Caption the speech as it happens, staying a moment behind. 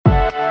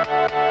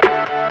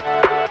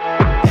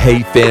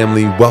Hey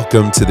family,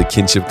 welcome to the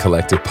Kinship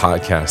Collective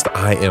podcast.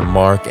 I am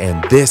Mark,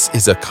 and this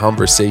is a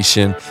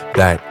conversation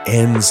that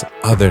ends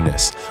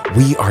otherness.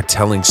 We are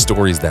telling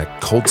stories that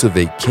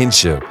cultivate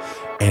kinship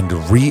and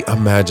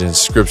reimagine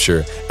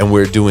scripture, and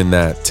we're doing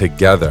that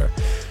together.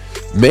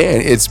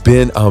 Man, it's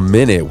been a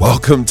minute.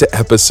 Welcome to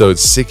episode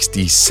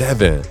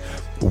 67.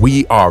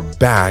 We are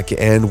back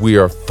and we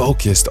are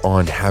focused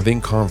on having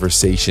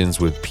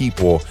conversations with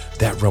people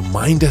that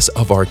remind us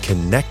of our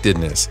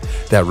connectedness,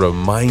 that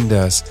remind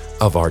us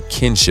of our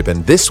kinship.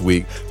 And this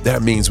week,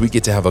 that means we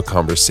get to have a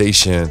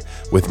conversation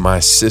with my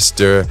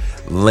sister,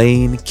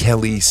 Laine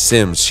Kelly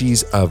Sims.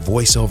 She's a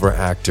voiceover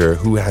actor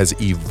who has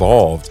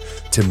evolved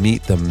to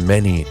meet the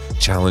many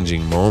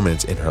challenging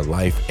moments in her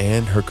life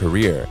and her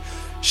career.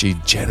 She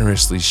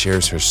generously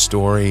shares her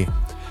story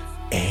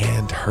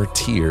and her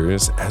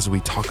tears as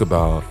we talk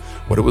about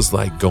what it was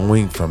like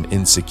going from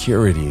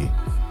insecurity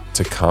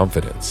to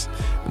confidence.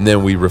 And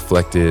then we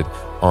reflected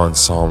on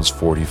Psalms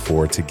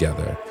 44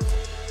 together.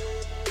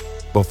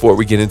 Before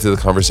we get into the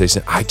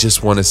conversation, I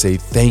just want to say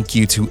thank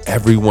you to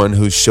everyone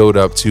who showed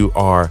up to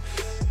our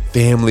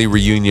family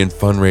reunion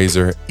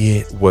fundraiser.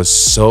 It was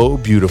so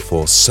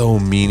beautiful, so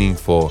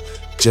meaningful,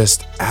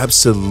 just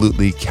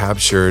absolutely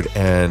captured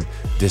and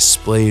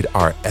displayed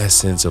our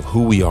essence of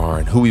who we are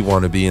and who we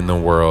want to be in the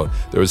world.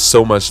 There was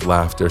so much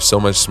laughter, so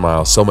much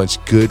smile, so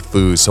much good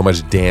food, so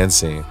much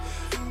dancing,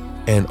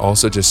 and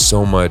also just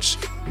so much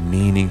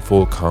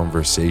meaningful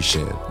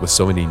conversation with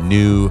so many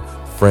new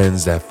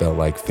friends that felt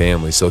like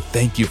family. So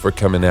thank you for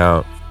coming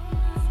out.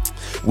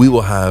 We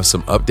will have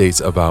some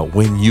updates about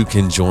when you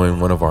can join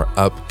one of our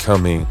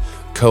upcoming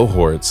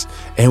cohorts,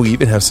 and we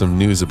even have some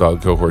news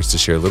about cohorts to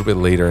share a little bit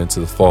later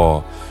into the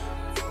fall.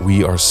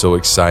 We are so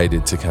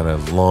excited to kind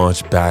of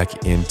launch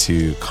back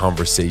into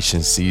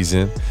conversation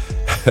season.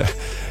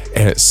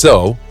 And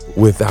so,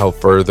 without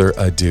further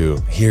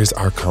ado, here's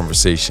our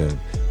conversation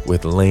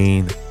with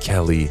Laine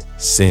Kelly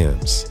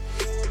Sims.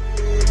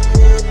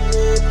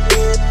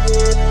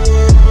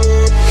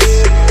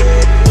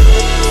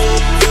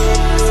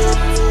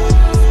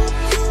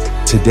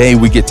 Today,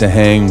 we get to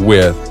hang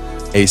with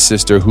a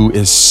sister who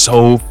is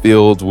so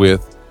filled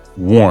with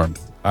warmth.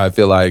 I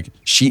feel like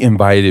she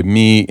invited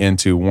me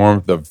into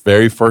warmth the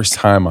very first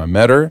time I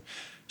met her.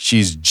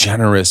 She's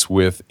generous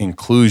with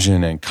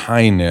inclusion and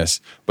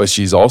kindness, but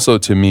she's also,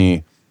 to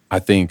me, I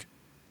think,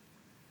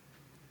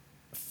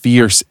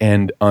 fierce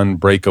and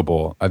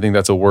unbreakable. I think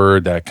that's a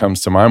word that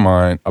comes to my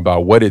mind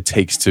about what it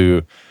takes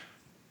to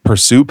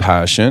pursue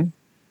passion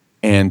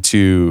and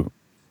to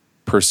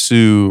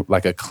pursue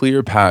like a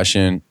clear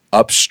passion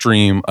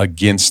upstream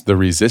against the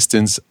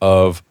resistance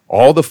of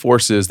all the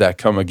forces that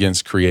come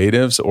against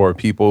creatives or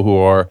people who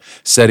are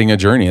setting a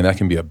journey. And that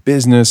can be a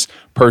business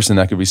person,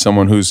 that could be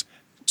someone who's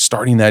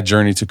starting that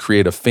journey to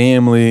create a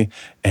family,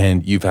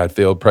 and you've had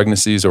failed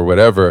pregnancies or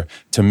whatever.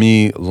 To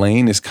me,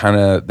 Laine is kind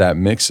of that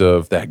mix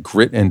of that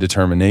grit and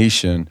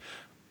determination,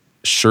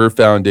 sure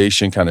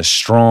foundation, kind of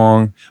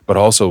strong, but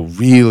also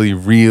really,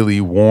 really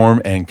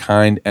warm and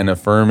kind and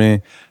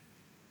affirming.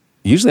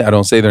 Usually I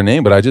don't say their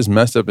name, but I just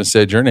messed up and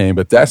said your name,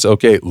 but that's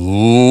okay.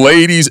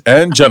 Ladies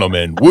and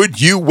gentlemen,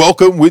 would you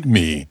welcome with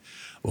me,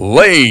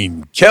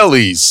 Laine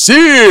Kelly Sims?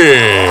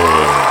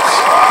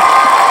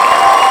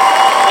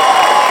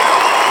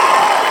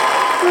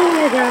 Oh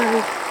my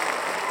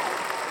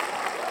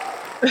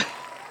God.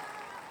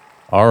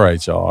 All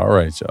right,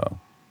 y'all.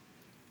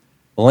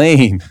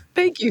 Laine.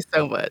 Thank you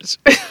so much.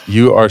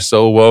 You are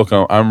so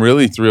welcome. I'm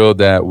really thrilled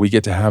that we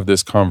get to have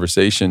this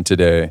conversation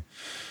today.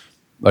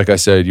 Like I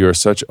said, you're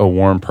such a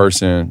warm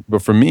person,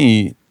 but for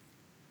me,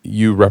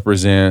 you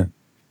represent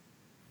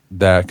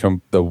that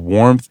the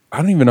warmth. I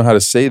don't even know how to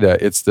say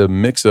that. It's the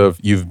mix of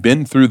you've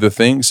been through the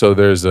thing, so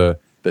there's the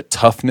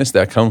toughness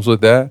that comes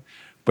with that,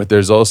 but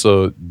there's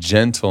also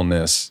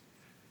gentleness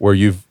where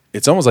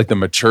it's almost like the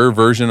mature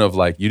version of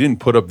like you didn't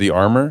put up the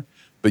armor,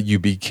 but you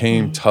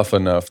became tough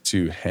enough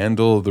to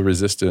handle the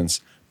resistance,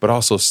 but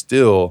also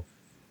still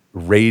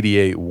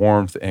radiate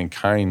warmth and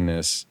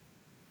kindness.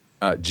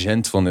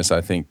 Gentleness, I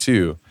think,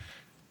 too.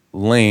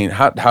 Laine,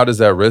 how does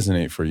that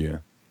resonate for you?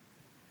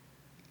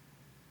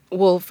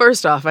 Well,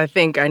 first off, I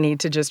think I need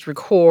to just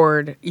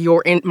record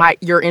your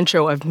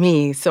intro of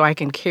me so I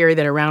can carry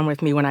that around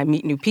with me when I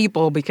meet new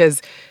people,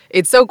 because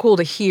it's so cool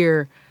to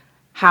hear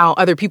how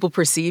other people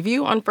perceive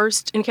you on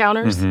first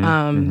encounters.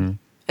 And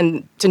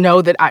to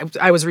know that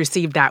I was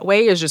received that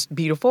way is just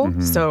beautiful.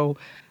 So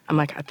I'm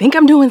like, I think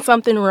I'm doing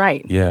something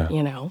right. Yeah.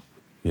 You know?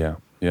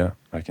 Yeah,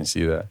 I can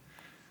see that.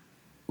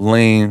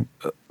 Laine,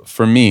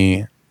 for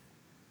me,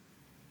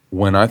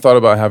 when I thought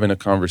about having a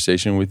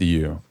conversation with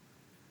you,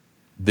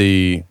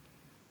 the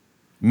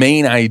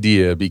main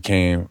idea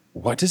became,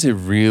 what does it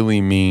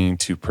really mean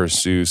to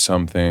pursue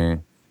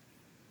something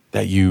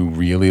that you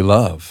really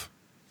love?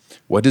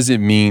 What does it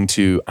mean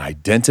to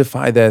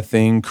identify that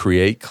thing,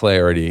 create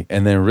clarity,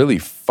 and then really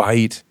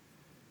fight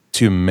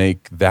to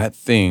make that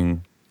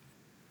thing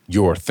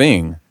your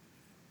thing?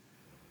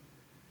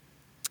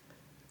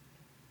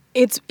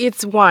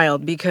 It's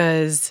wild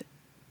because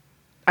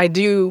I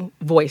do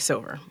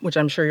voiceover, which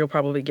I'm sure you'll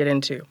probably get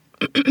into.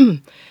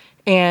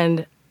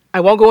 And I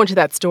won't go into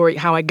that story,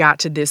 how I got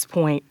to this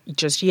point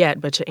just yet,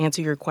 but to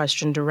answer your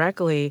question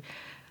directly,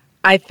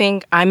 I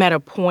think I'm at a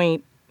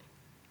point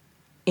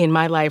in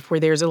my life where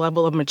there's a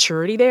level of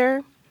maturity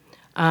there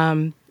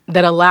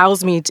that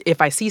allows me to,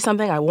 if I see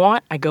something I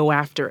want, I go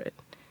after it.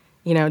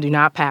 You know, do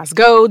not pass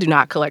go, do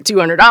not collect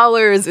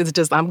 $200. It's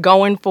just, I'm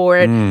going for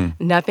it.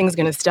 Nothing's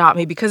going to stop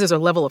me because there's a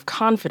level of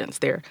confidence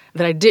there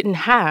that I didn't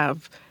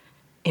have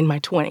in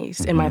my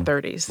 20s, in my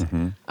 30s.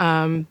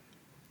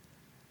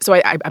 So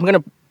I'm going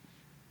to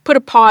put a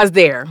pause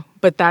there,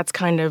 but that's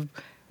kind of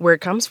where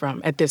it comes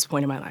from at this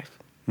point in my life.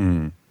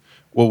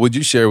 Well, would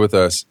you share with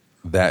us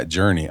that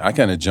journey? I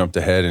kind of jumped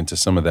ahead into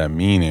some of that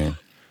meaning.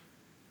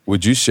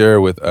 Would you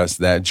share with us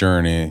that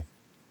journey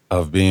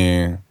of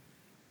being,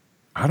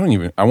 I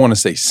want to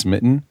say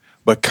smitten,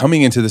 but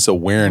coming into this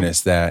awareness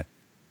that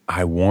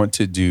I want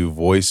to do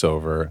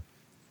voiceover,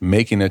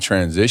 making a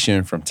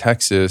transition from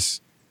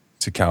Texas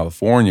to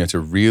California to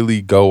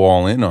really go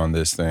all in on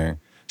this thing.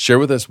 Share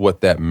with us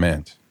what that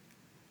meant.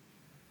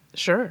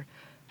 Sure.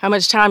 How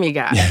much time you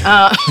got?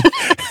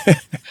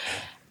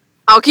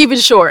 I'll keep it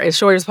short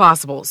as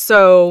possible.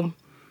 So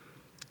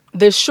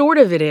the short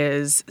of it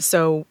is,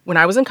 so when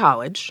I was in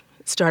college,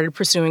 started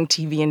pursuing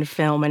TV and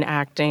film and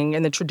acting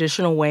in the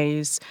traditional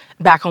ways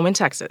back home in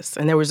Texas.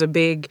 And there was a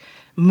big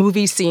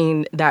movie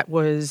scene that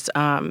was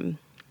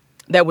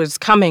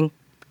coming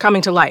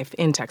to life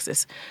in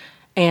Texas.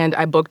 And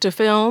I booked a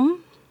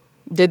film,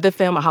 did the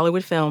film, a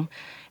Hollywood film,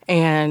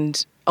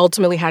 and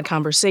ultimately had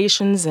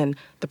conversations. And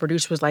the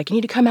producer was like, you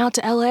need to come out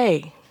to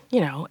L.A., you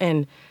know,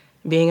 and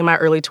being in my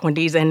early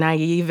 20s and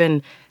naive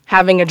and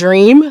having a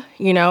dream,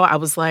 you know, I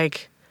was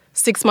like,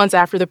 6 months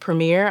after the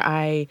premiere,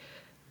 I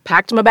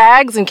packed my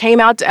bags and came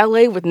out to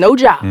L.A. with no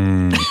job.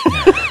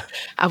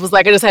 I was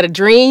like, I just had a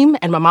dream,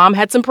 and my mom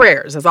had some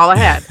prayers. That's all I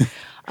had.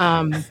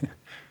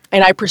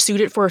 And I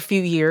pursued it for a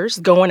few years,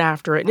 going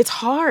after it. And it's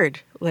hard.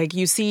 Like,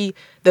 you see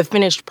the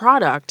finished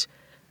product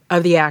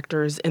of the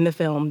actors in the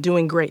film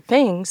doing great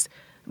things,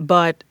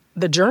 but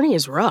the journey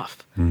is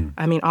rough.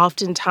 I mean,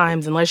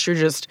 oftentimes, unless you're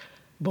just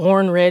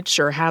born rich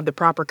or have the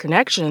proper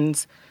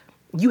connections,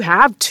 you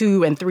have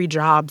 2 and 3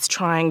 jobs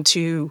trying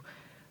to,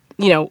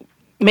 you know,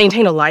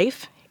 maintain a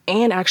life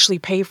and actually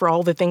pay for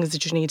all the things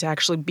that you need to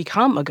actually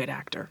become a good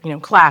actor. You know,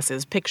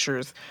 classes,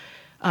 pictures,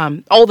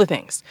 all the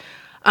things.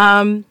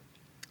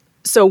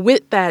 So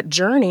with that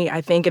journey,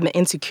 I think, and the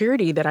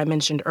insecurity that I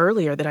mentioned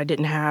earlier that I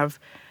didn't have,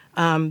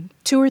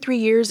 2 or 3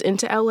 years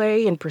into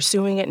LA and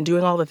pursuing it and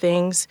doing all the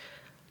things,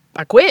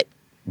 I quit.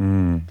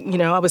 You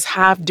know, I was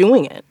half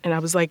doing it. And I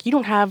was like, you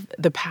don't have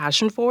the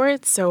passion for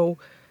it, so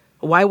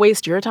why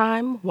waste your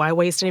time? Why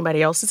waste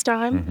anybody else's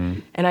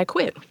time? And I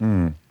quit.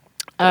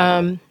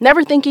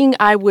 Never thinking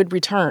I would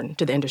return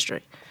to the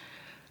industry.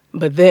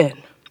 But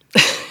then,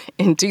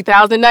 in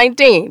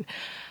 2019,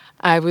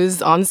 I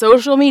was on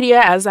social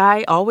media, as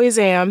I always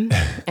am,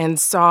 and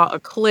saw a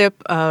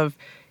clip of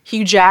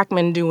Hugh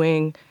Jackman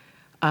doing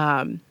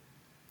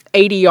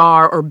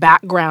ADR or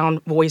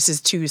background voices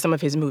to some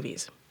of his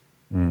movies.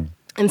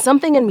 And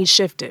something in me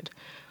shifted.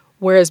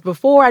 Whereas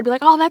before, I'd be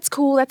like, oh, that's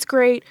cool, that's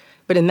great.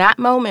 But in that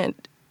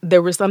moment,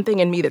 there was something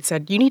in me that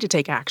said, you need to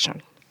take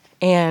action.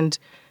 And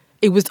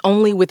it was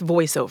only with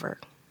voiceover.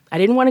 I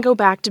didn't want to go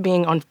back to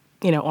being on,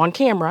 you know, on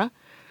camera.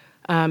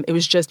 It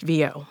was just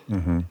VO.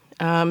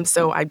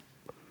 So I,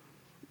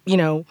 you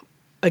know,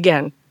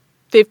 again,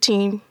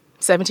 15,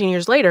 17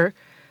 years later,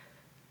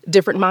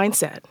 different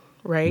mindset,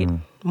 right?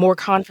 More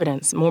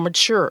confidence, more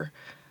mature,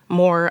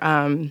 more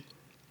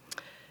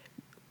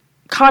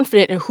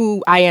confident in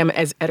who I am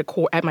as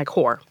at my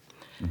core.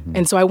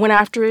 And so I went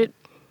after it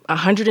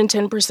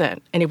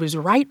 110%. And it was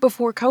right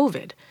before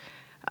COVID.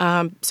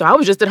 So I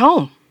was just at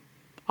home.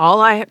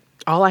 All I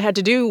had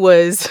to do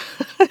was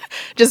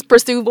just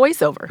pursue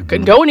voiceover.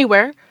 Couldn't go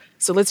anywhere.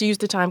 So let's use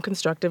the time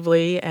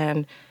constructively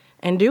and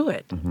do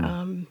it.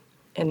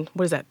 And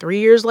what is that, 3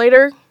 years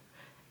later?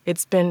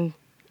 It's been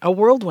a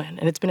whirlwind,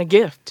 and it's been a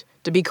gift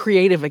to be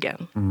creative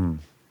again.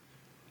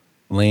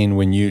 Laine,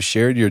 when you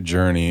shared your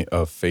journey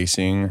of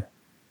facing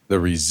the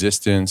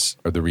resistance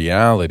or the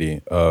reality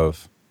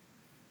of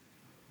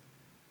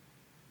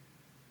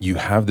you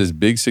have this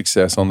big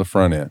success on the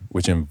front end,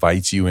 which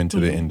invites you into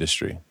the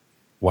industry.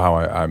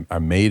 Wow, I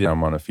made it.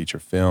 I'm on a feature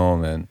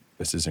film, and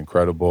this is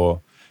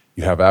incredible.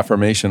 You have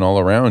affirmation all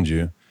around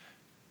you.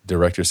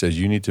 Director says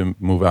you need to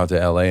move out to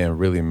LA and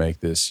really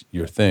make this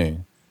your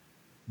thing.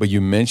 But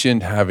you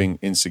mentioned having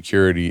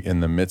insecurity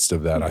in the midst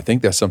of that. I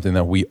think that's something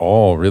that we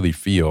all really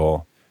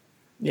feel.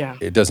 Yeah.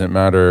 It doesn't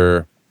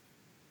matter.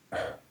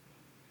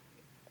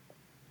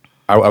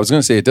 I was going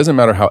to say, it doesn't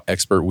matter how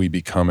expert we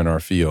become in our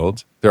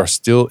field. There are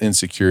still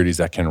insecurities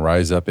that can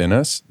rise up in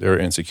us. There are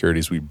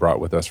insecurities we brought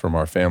with us from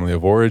our family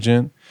of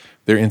origin.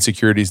 There are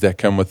insecurities that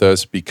come with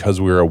us because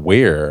we're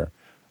aware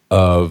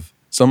of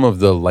some of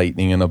the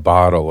lightning in a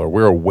bottle, or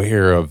we're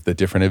aware of the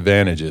different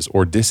advantages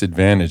or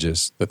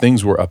disadvantages, the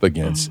things we're up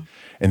against.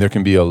 And there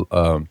can be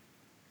a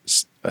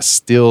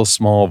still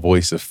small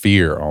voice of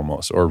fear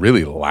almost, or a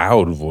really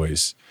loud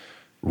voice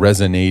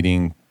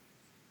resonating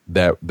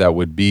that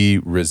would be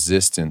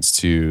resistance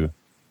to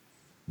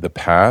the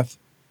path.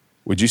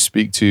 Would you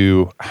speak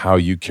to how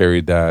you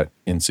carried that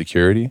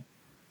insecurity?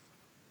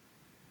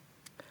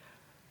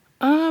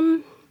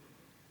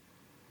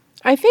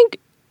 I think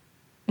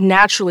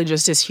naturally,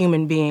 just as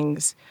human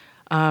beings,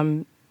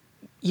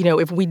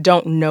 if we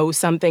don't know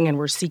something and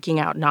we're seeking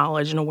out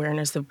knowledge and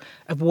awareness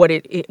of what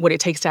it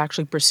takes to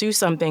actually pursue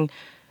something,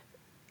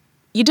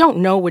 you don't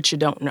know what you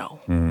don't know.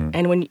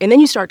 And then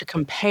you start to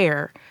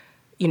compare,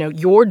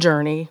 your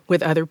journey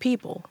with other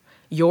people,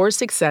 your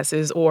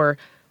successes or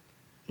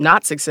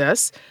not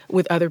success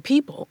with other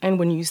people. And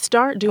when you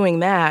start doing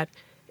that,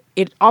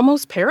 it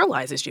almost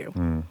paralyzes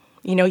you.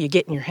 You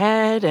get in your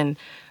head and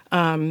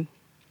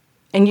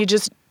you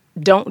just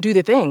don't do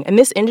the thing. And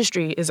this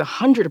industry is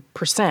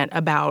 100%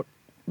 about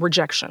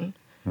rejection.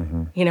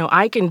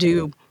 I can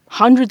do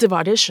hundreds of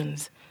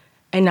auditions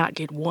and not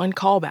get one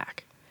callback.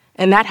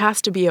 And that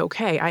has to be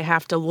okay. I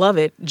have to love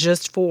it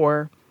just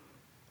for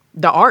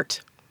the art.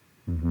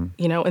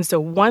 And so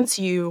once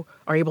you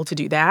are able to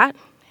do that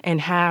and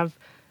have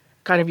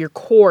kind of your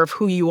core of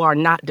who you are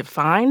not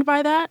defined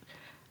by that,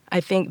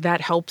 I think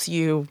that helps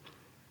you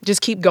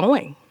just keep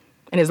going.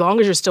 And as long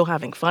as you're still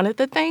having fun at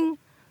the thing,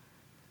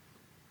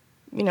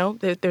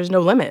 there's no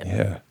limit.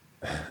 Yeah.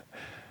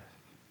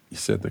 You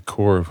said the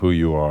core of who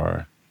you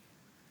are,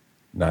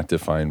 not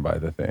defined by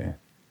the thing.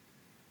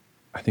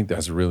 I think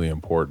that's really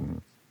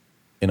important.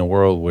 In a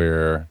world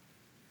where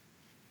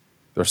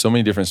there are so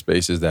many different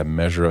spaces that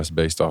measure us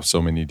based off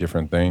so many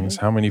different things.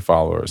 How many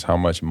followers? How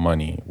much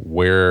money?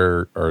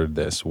 Where are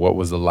this? What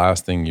was the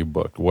last thing you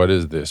booked? What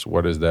is this?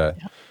 What is that?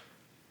 Yeah.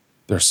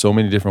 There's so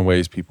many different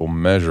ways people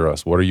measure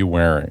us. What are you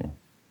wearing?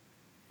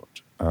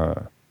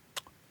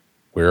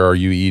 Where are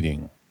you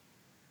eating?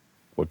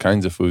 What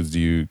kinds of foods do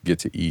you get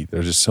to eat?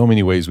 There's just so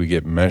many ways we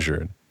get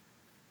measured.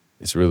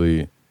 It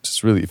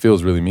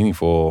feels really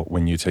meaningful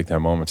when you take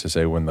that moment to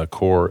say, when the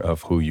core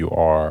of who you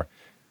are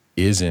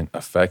isn't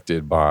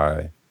affected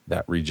by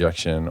that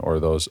rejection or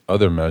those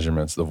other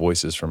measurements, the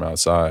voices from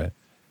outside,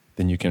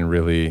 then you can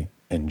really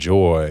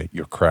enjoy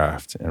your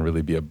craft and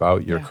really be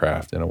about your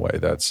craft in a way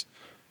that's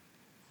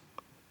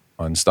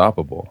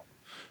unstoppable.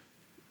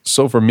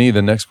 So for me,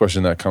 the next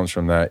question that comes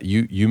from that,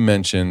 you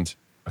mentioned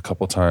a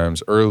couple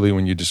times early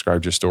when you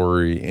described your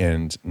story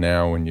and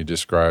now when you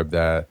describe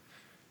that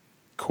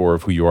core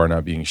of who you are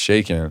not being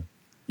shaken,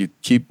 you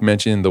keep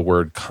mentioning the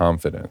word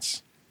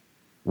confidence.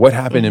 What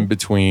happened in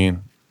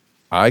between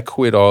I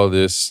quit all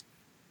this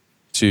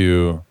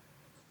to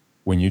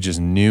when you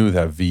just knew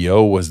that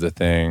VO was the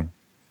thing,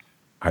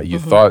 you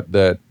thought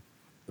that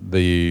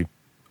the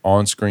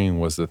on-screen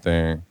was the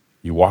thing,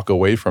 you walk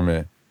away from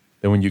it,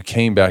 then when you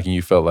came back and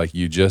you felt like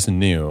you just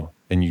knew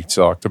and you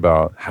talked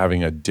about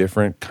having a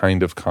different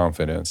kind of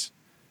confidence,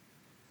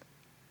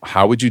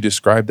 how would you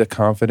describe the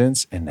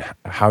confidence and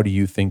how do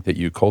you think that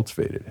you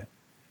cultivated it?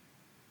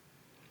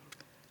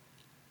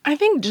 I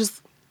think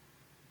just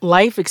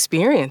life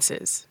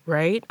experiences,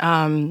 right?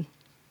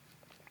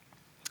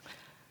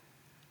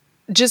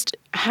 Just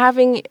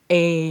having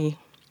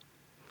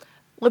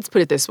let's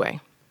put it this way.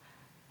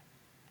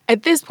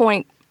 At this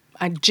point,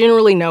 I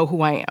generally know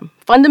who I am.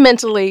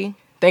 Fundamentally,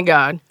 thank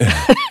God,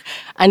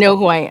 I know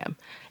who I am.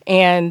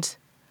 And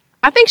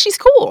I think she's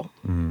cool.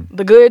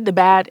 The good, the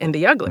bad, and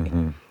the ugly.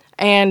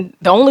 And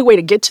the only way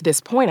to get to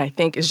this point, I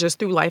think, is just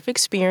through life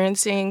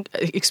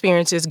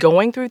experiences,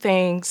 going through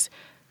things,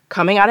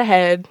 coming out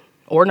ahead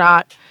or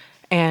not,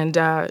 and,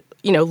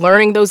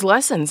 learning those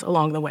lessons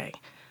along the way.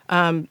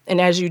 And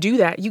as you do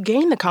that, you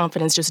gain the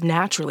confidence just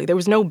naturally. There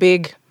was no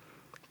big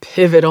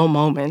pivotal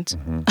moment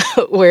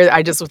where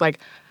I just was like,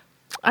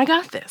 I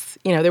got this.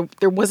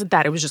 There wasn't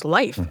that. It was just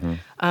life.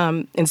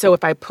 And so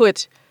if I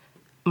put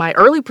my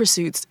early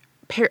pursuits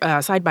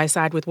side by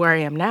side with where I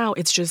am now,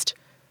 it's just,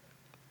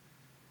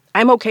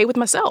 I'm okay with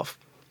myself.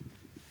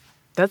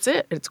 That's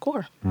it at its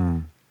core.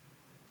 And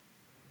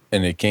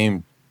it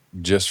came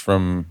just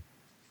from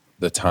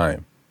the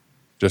time,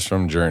 just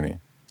from journey.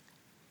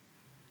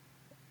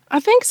 I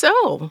think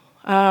so.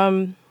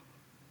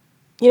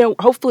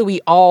 Hopefully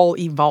we all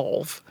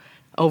evolve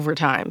over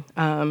time.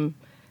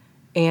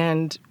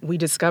 And we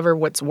discover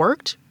what's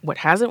worked, what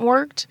hasn't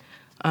worked.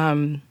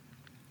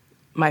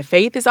 My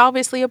faith is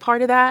obviously a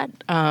part of that,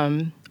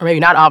 or maybe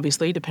not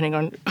obviously, depending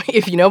on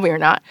if you know me or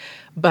not.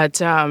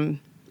 But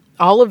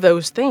all of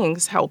those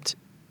things helped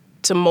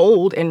to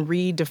mold and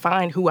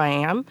redefine who I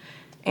am,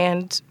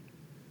 and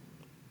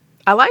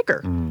I like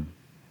her.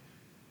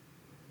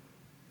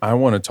 I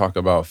want to talk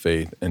about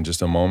faith in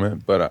just a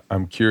moment, but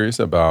I'm curious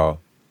about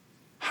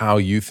how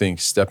you think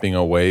stepping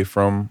away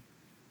from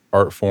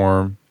art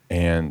form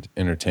and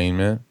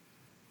entertainment,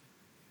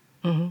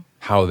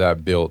 how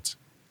that built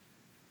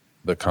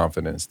the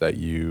confidence that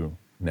you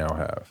now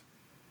have.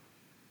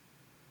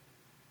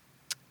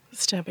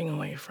 Stepping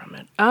away from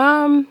it.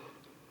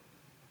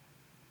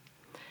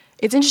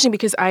 It's interesting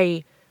because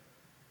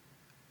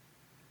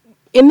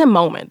in the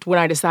moment when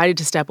I decided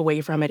to step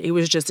away from it, it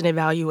was just an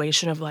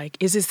evaluation of like,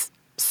 is this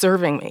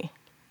serving me?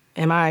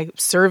 Am I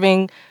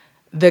serving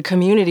the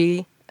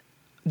community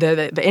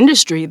the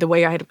industry the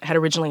way I had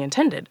originally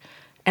intended.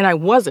 And I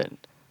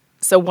wasn't.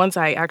 So once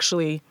I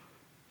actually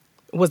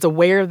was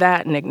aware of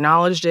that and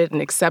acknowledged it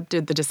and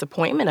accepted the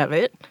disappointment of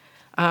it,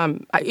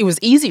 it was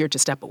easier to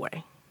step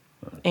away.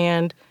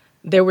 And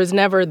there was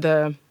never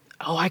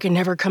I can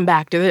never come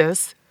back to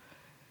this.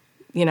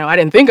 I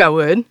didn't think I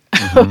would,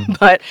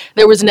 but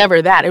there was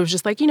never that. It was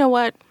just like, you know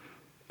what?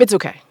 It's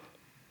okay.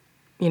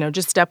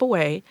 Just step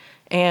away.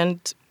 And,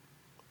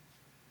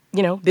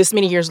 this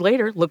many years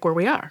later, look where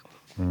we are.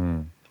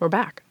 We're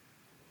back.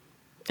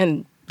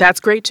 And that's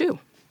great too.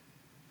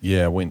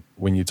 Yeah, when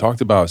you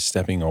talked about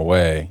stepping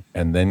away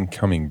and then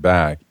coming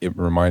back, it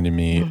reminded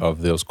me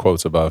of those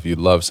quotes about if you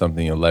love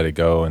something, you let it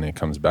go and it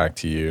comes back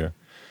to you.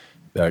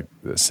 That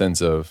the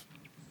sense of,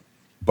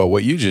 but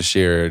what you just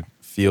shared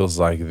feels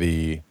like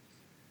the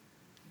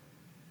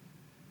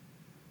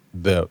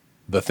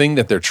thing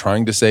that they're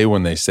trying to say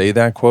when they say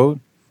that quote,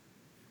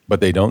 but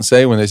they don't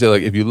say when they say,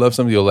 like, if you love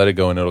something, you'll let it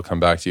go and it'll come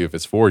back to you if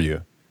it's for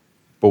you.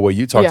 But what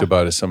you talked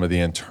about is some of the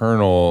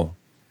internal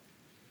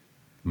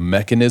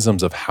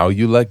mechanisms of how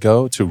you let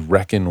go to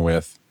reckon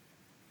with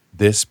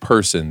this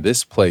person,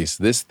 this place,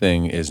 this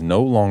thing is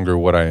no longer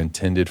what I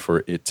intended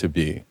for it to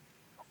be.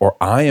 Or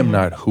I am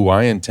not who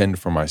I intend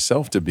for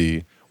myself to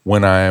be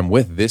when I am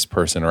with this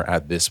person or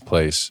at this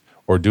place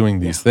or doing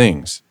these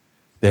things.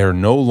 They are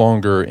no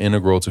longer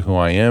integral to who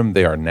I am.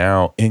 They are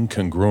now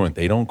incongruent.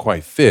 They don't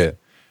quite fit.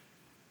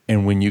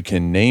 And when you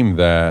can name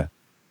that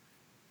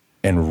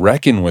and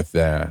reckon with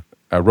that,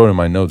 I wrote in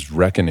my notes,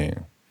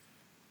 reckoning.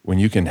 When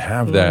you can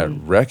have that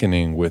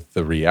reckoning with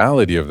the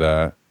reality of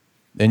that,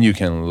 then you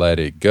can let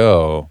it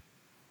go.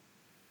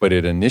 But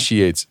it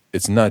initiates,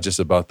 it's not just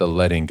about the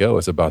letting go,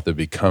 it's about the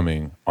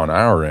becoming on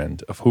our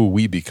end of who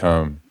we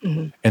become.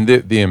 And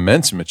the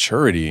immense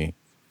maturity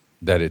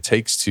that it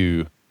takes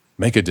to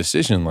make a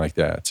decision like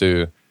that,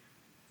 to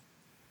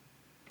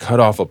cut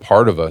off a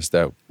part of us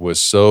that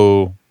was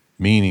so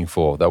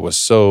meaningful, that was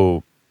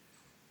so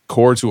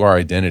core to our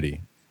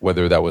identity,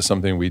 whether that was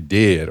something we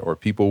did or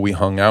people we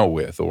hung out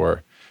with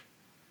or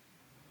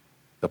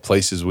the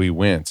places we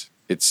went.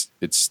 It's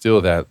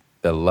still that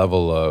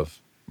level of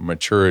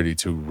maturity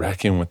to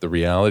reckon with the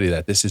reality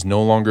that this is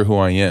no longer who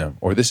I am,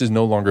 or this is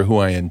no longer who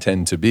I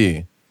intend to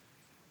be,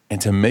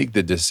 and to make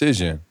the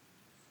decision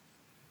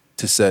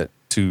to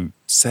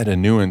set a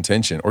new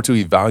intention or to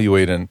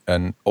evaluate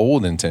an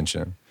old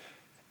intention.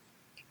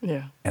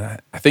 Yeah. And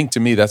I think to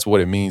me, that's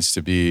what it means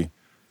to be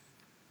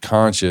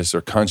conscious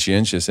or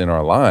conscientious in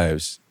our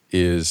lives,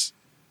 is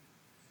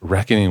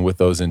reckoning with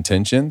those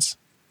intentions.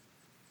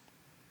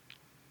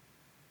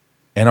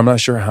 And I'm not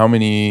sure how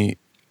many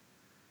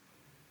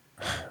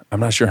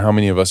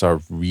of us are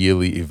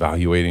really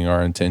evaluating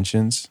our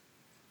intentions.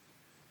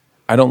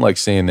 I don't like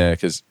saying that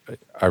because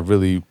I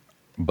really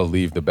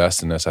believe the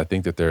best in us. I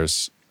think that there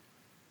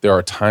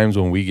are times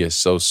when we get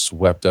so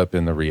swept up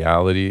in the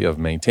reality of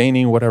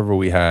maintaining whatever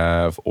we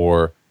have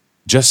or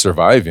just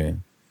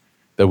surviving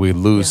that we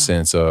lose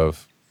sense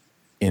of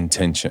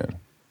intention.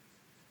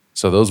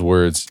 So those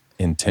words,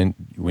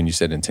 when you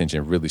said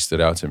intention, really stood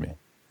out to me.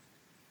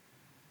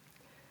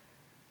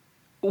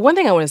 One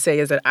thing I want to say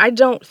is that I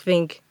don't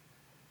think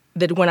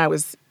that when I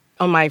was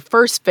on my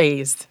first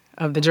phase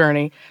of the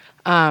journey,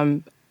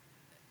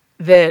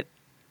 that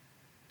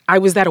I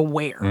was that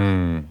aware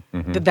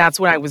that that's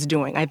what I was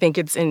doing. I think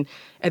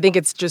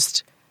it's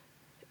just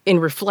in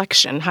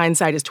reflection.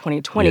 Hindsight is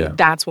 2020. Yeah.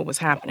 That's what was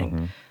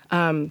happening.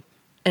 And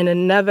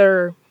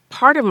another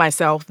part of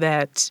myself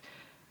that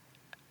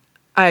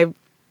I've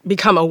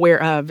become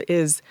aware of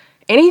is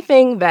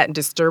anything that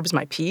disturbs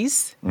my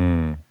peace,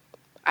 I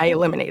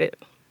eliminate it.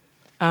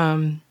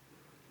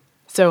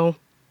 So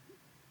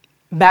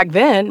back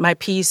then, my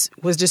peace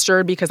was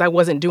disturbed because I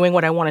wasn't doing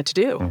what I wanted to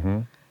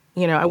do.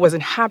 I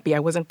wasn't happy. I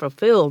wasn't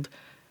fulfilled.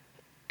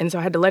 And so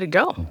I had to let it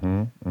go.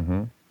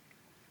 I'm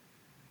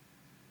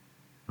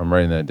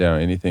writing that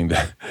down. Anything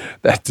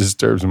that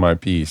disturbs my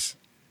peace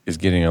is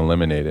getting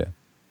eliminated.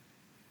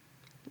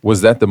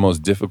 Was that the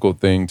most difficult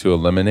thing to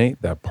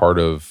eliminate, that part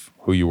of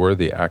who you were,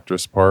 the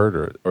actress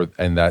part, or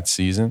in that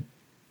season?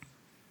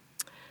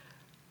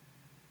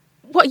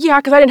 Well, yeah,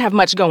 because I didn't have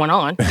much going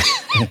on,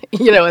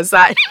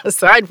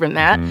 aside from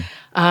that.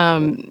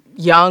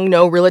 Young,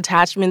 no real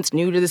attachments,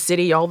 new to the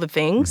city, all the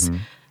things.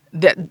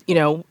 That,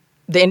 the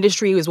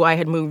industry was why I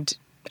had moved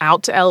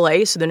out to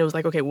LA. So then it was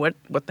like, okay, what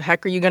the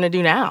heck are you going to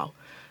do now?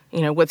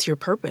 What's your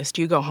purpose?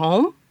 Do you go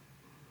home?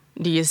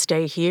 Do you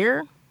stay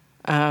here?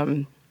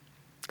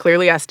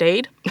 Clearly I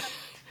stayed.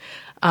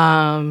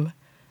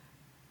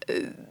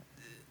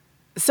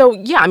 So,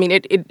 yeah, I mean,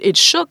 it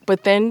shook,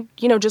 but then,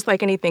 just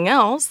like anything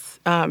else,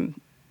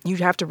 you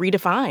have to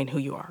redefine who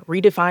you are,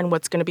 redefine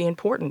what's going to be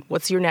important.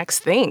 What's your next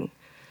thing,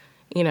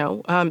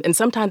 and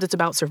sometimes it's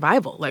about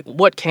survival. Like,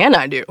 what can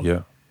I do?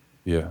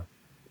 Yeah.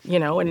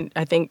 And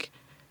I think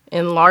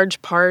in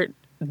large part,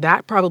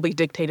 that probably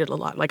dictated a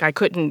lot. Like, I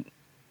couldn't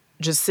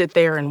just sit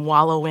there and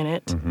wallow in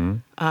it.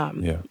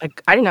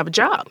 Like, I didn't have a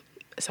job.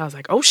 So I was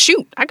like, oh,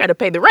 shoot, I got to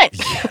pay the rent.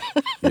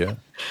 Yeah.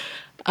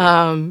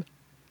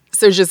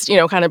 So just,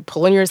 kind of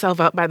pulling yourself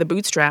up by the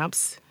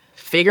bootstraps,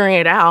 figuring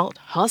it out,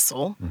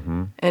 hustle,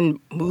 and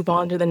move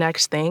on to the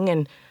next thing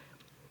and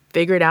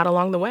figure it out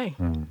along the way.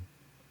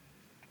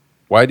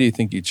 Why do you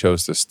think you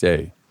chose to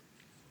stay?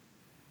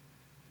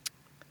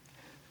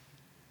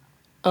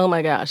 Oh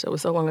my gosh, that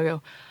was so long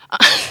ago.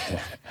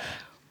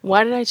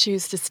 Why did I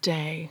choose to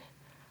stay?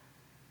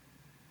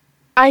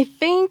 I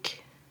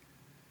think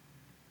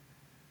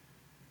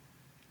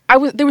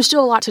there was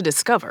still a lot to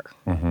discover.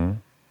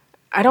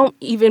 I don't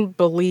even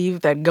believe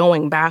that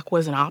going back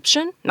was an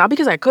option. Not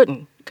because I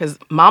couldn't, because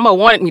Mama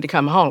wanted me to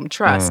come home,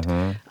 trust.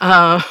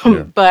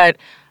 But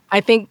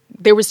I think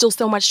there was still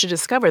so much to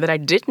discover that I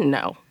didn't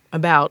know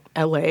about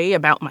LA,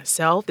 about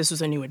myself. This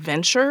was a new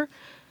adventure.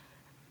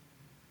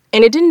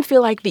 And it didn't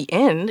feel like the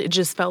end. It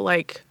just felt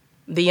like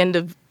the end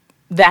of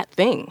that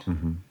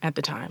thing at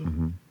the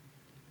time.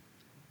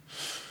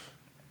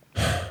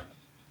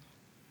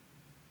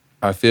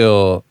 I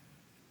feel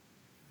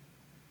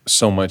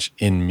so much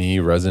in me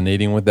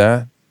resonating with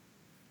that.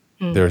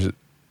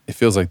 It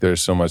feels like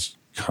there's so much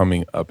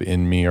coming up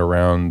in me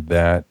around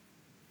that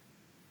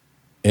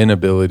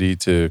inability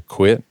to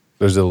quit.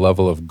 There's a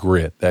level of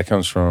grit that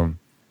comes from,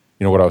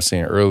 what I was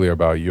saying earlier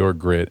about your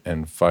grit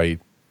and fight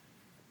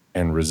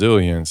and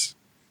resilience.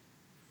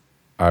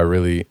 I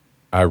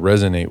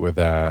resonate with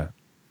that,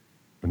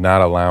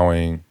 not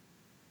allowing,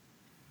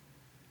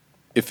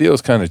 it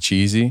feels kind of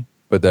cheesy,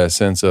 but that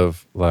sense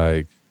of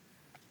like,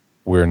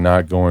 we're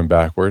not going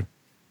backward.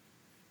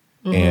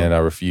 And I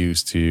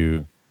refuse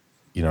to,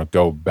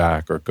 go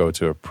back or go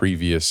to a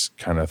previous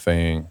kind of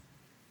thing.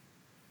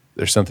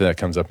 There's something that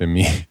comes up in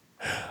me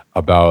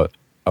about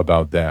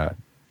that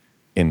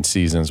in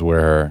seasons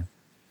where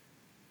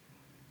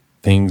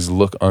things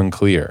look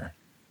unclear.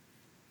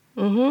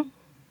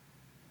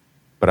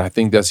 But I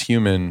think that's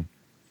human.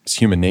 It's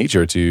human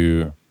nature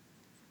to,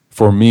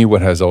 for me,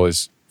 what has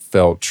always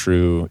felt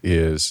true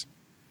is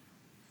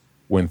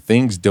when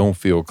things don't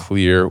feel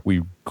clear,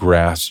 we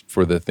grasp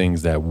for the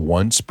things that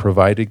once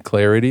provided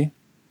clarity.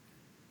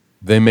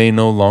 They may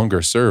no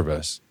longer serve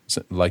us,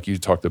 like you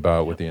talked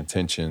about with the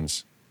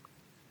intentions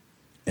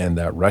and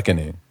that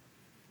reckoning.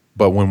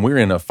 But when we're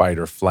in a fight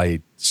or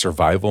flight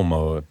survival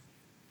mode,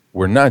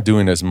 we're not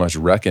doing as much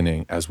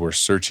reckoning as we're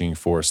searching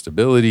for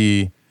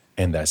stability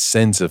and that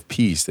sense of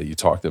peace that you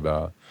talked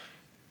about.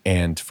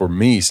 And for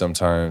me,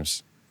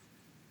 sometimes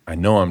I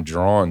know I'm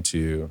drawn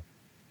to,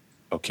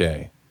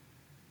 okay,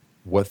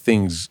 what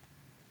things,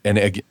 and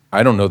again,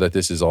 I don't know that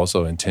this is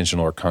also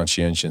intentional or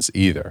conscientious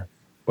either,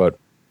 but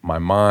my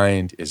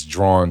mind is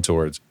drawn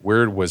towards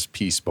where was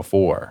peace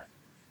before.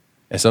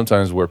 And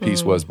sometimes where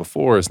peace was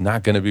before is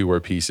not going to be where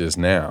peace is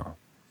now.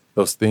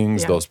 Those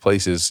things, those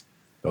places,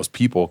 those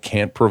people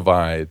can't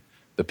provide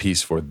the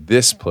peace for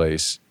this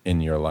place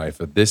in your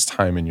life, at this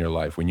time in your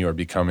life, when you are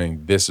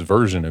becoming this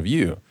version of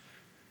you.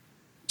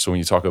 So when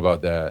you talk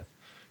about that,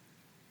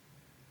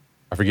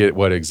 I forget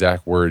what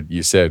exact word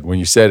you said. When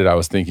you said it, I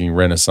was thinking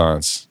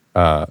Renaissance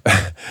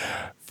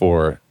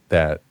for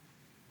that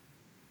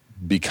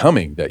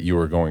becoming that you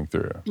were going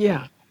through.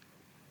 Yeah.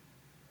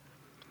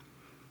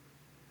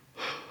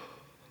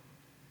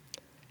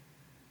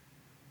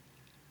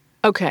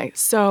 Okay,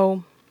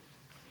 so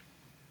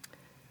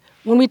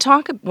when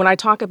I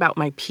talk about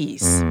my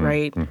peace,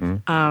 right?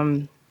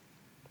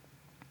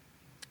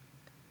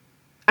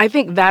 I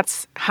think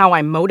that's how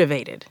I'm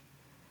motivated.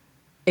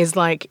 Is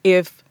like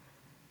if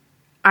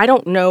I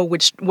don't know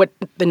what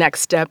the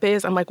next step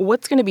is, I'm like,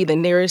 what's going to be the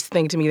nearest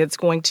thing to me that's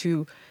going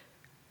to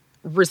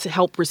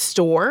help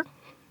restore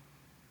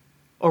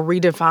or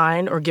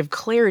redefine or give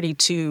clarity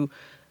to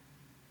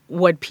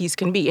what peace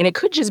can be. And it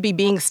could just be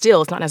being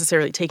still. It's not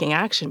necessarily taking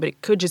action, but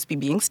it could just be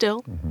being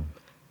still,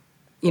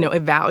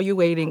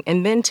 evaluating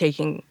and then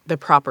taking the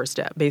proper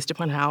step based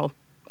upon how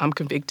I'm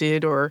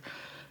convicted or,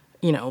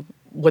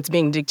 what's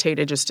being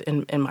dictated just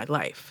in my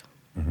life.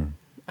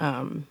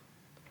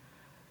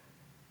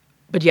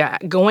 But yeah,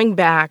 going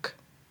back,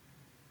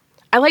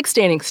 I like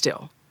standing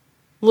still,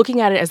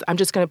 looking at it as I'm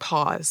just going to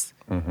pause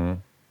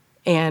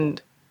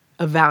and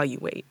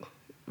evaluate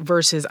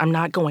versus I'm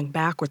not going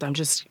backwards.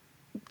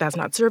 That's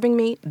not serving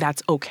me.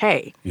 That's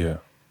okay. Yeah.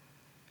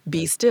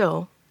 Be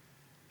still,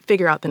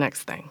 figure out the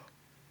next thing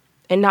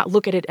and not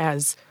look at it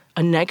as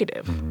a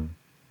negative.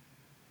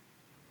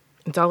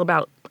 It's all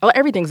about,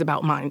 everything's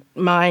about mind,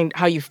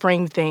 how you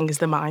frame things,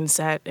 the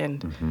mindset.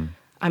 And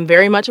I'm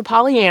very much a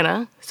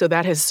Pollyanna, so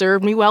that has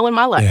served me well in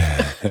my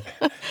life.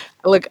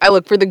 I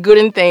look for the good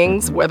in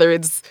things, whether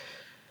it's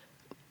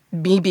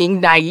me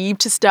being naive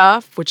to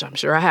stuff, which I'm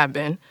sure I have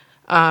been,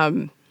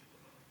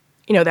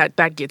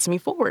 that gets me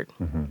forward.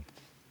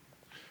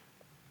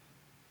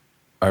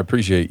 I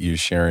appreciate you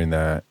sharing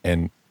that.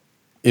 And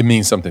it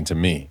means something to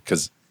me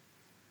because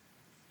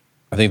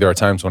I think there are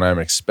times when I'm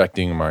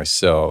expecting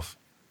myself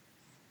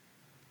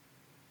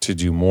to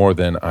do more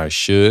than I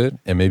should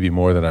and maybe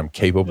more than I'm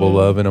capable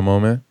of in a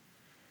moment.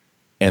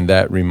 And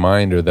that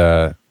reminder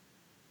that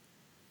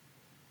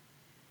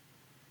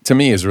to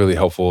me is really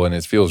helpful and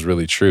it feels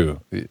really true.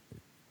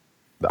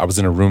 I was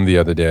in a room the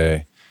other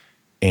day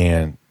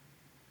and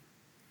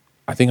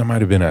I think I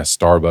might have been at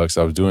Starbucks.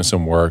 I was doing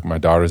some work. My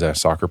daughter's at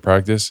soccer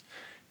practice,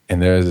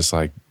 and there's this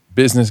like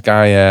business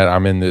guy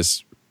I'm in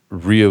this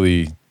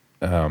really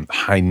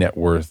high net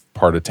worth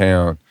part of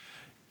town,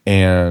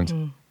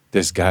 and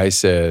this guy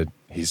said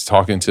he's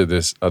talking to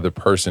this other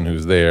person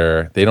who's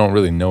there. They don't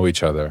really know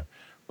each other,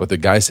 but the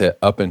guy said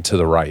up and to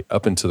the right,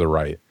 up and to the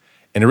right,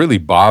 and it really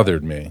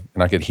bothered me.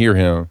 And I could hear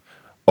him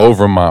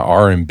over my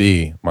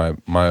R&B,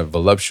 my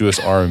voluptuous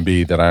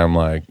R&B that I am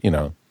like,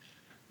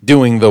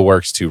 doing the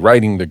works to,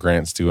 writing the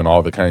grants to, and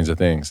all the kinds of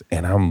things.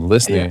 And I'm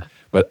listening,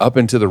 but up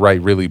and to the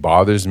right really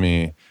bothers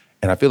me.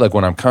 And I feel like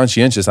when I'm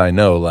conscientious, I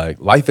know like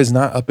life is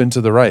not up and to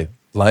the right.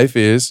 Life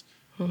is,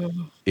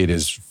 it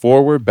is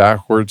forward,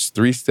 backwards,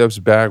 3 steps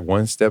back,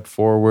 1 step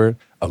forward,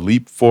 a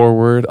leap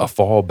forward, a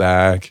fall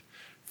back.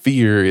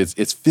 Fear,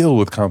 it's filled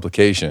with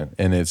complication,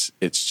 and it's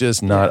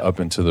just not up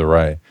and to the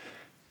right.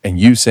 And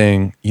you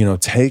saying,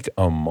 take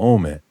a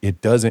moment.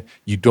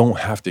 You don't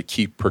have to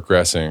keep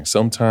progressing.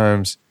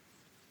 Sometimes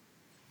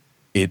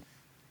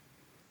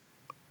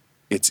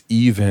it's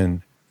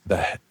even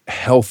the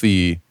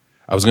healthy,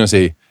 I was going to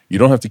say, you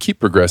don't have to keep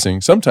progressing.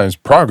 Sometimes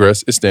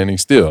progress is standing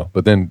still,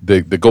 but then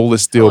the goal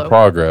is still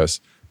progress.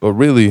 But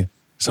really,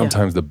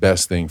 sometimes the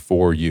best thing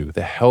for you,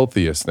 the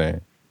healthiest thing,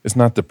 it's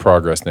not the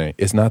progress thing.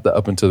 It's not the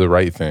up and to the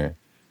right thing.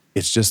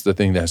 It's just the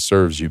thing that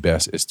serves you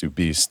best is to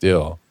be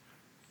still.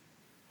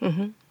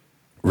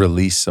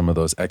 Release some of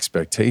those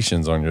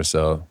expectations on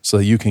yourself so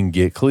that you can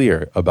get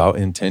clear about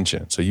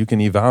intention, so you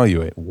can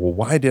evaluate, well,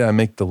 why did I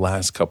make the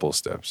last couple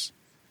steps?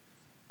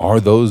 Are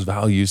those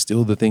values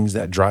still the things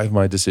that drive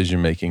my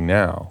decision-making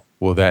now?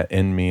 Will that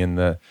end me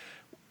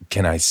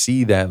can I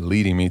see that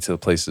leading me to the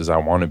places I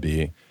want to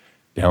be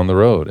down the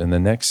road in the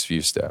next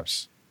few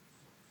steps?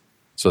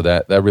 So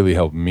that really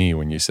helped me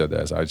when you said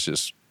that. So I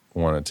just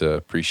wanted to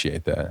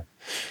appreciate that.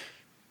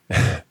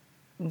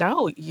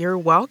 No, you're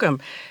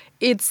welcome.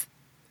 It's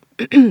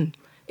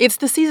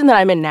the season that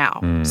I'm in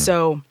now.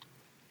 So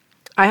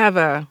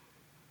I've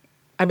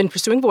been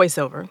pursuing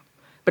voiceover,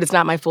 but it's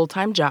not my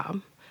full-time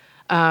job.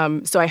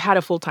 So I had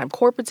a full-time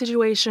corporate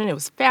situation. It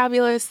was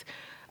fabulous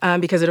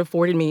because it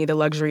afforded me the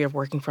luxury of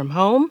working from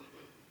home,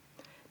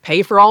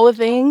 pay for all the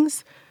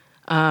things,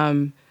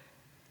 and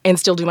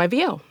still do my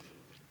VO.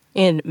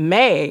 In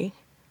May,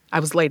 I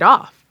was laid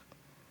off.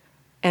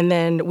 And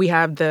then we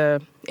have the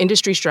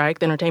industry strike,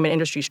 the entertainment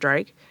industry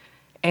strike,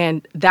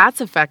 and that's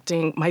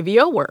affecting my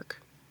VO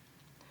work.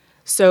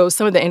 So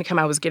some of the income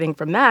I was getting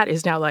from that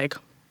is now like,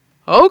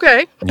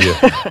 okay,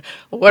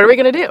 what are we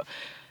going to do?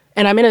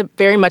 And I'm in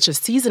very much a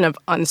season of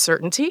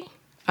uncertainty.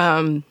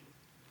 So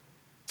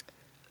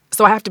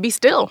I have to be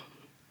still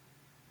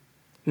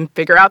and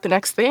figure out the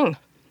next thing.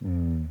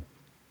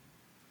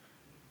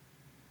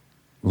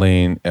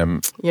 Laine,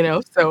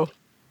 so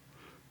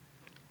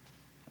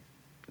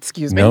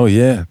excuse me. No,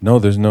 yeah. No,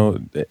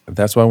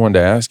 that's why I wanted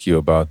to ask you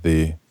about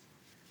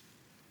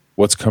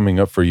what's coming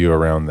up for you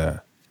around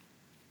that.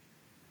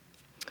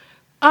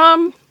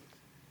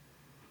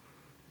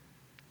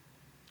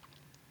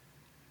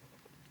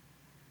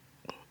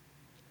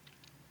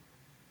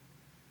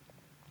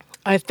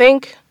 I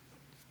think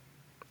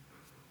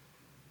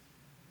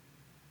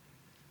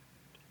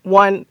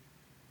one,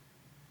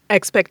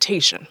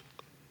 expectation.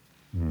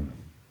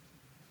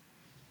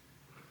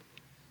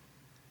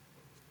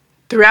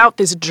 Throughout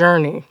this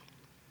journey,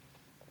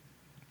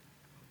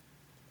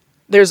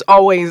 there's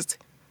always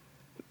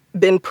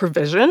been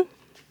provision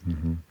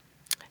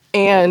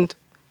and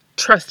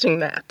trusting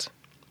that.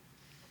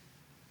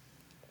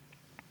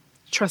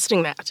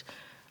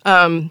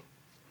 And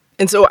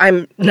so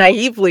I'm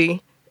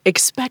naively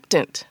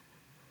expectant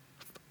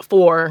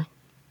for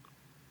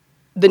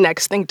the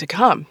next thing to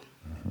come.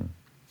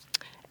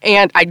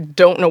 And I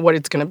don't know what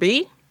it's going to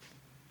be.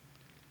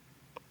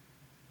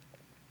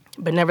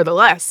 But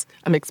nevertheless,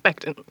 I'm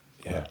expectant.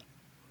 Yeah.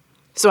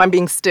 So I'm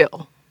being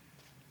still.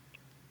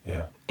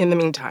 Yeah. In the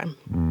meantime.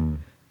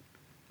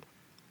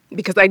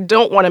 Because I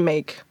don't want to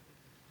make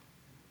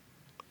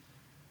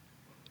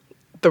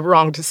the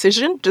wrong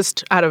decision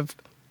just out of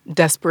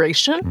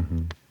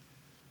desperation.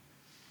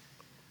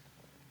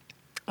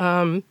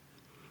 Out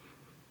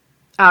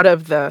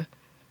of the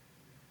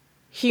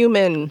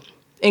human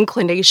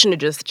inclination to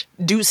just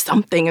do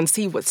something and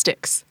see what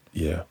sticks.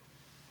 Yeah.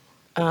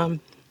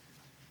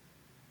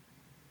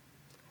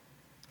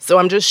 So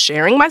I'm just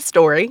sharing my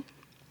story,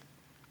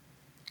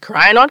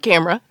 crying on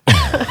camera,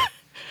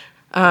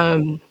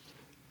 and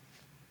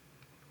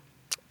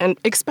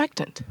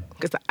expectant,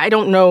 because I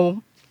don't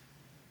know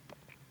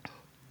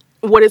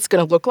what it's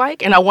going to look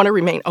like, and I want to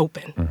remain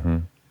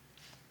open.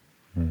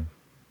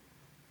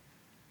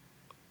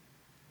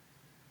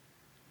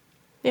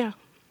 Yeah.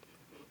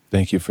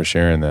 Thank you for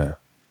sharing that.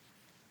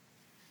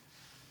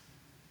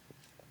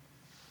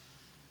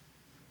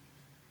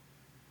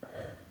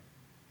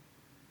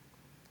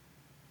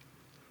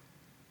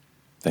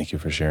 Thank you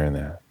for sharing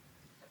that.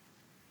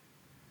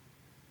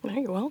 No,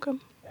 you're welcome.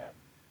 Yeah.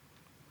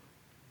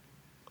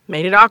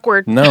 Made it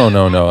awkward. No.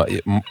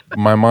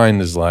 My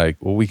mind is like,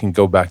 well, we can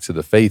go back to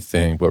the faith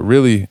thing, but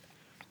really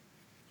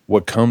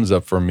what comes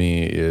up for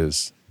me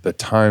is the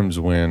times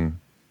when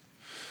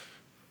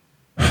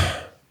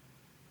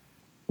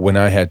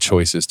I had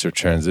choices to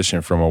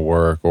transition from a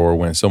work, or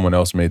when someone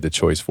else made the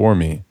choice for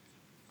me,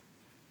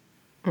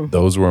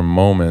 those were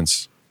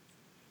moments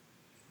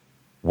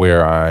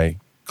where I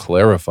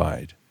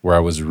clarified, where I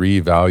was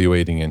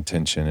reevaluating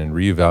intention and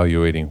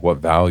reevaluating what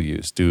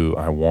values do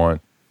I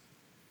want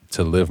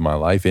to live my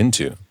life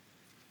into.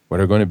 What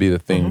are going to be the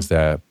things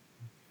that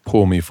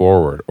pull me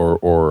forward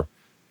or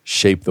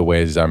shape the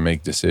ways I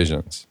make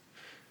decisions?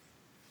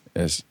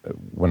 As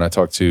when I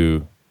talk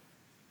to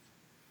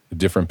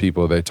different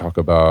people, they talk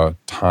about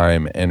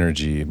time,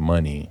 energy,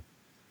 money,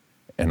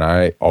 and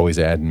I always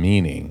add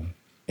meaning.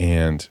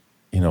 And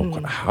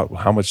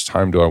how much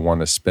time do I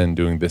want to spend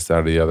doing this, that,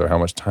 or the other? How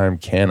much time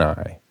can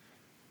I?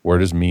 Where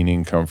does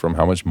meaning come from?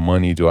 How much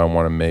money do I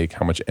want to make?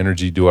 How much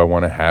energy do I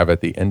want to have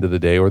at the end of the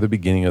day or the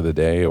beginning of the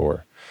day?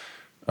 Or,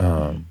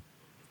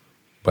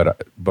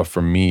 but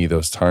for me,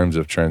 those times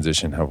of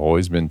transition have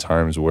always been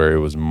times where it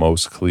was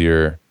most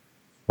clear,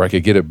 where I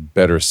could get a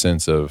better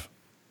sense of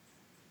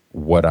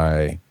what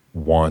I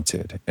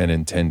wanted and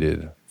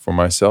intended for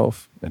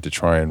myself, and to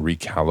try and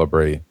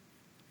recalibrate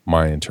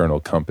my internal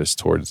compass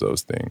towards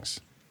those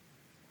things.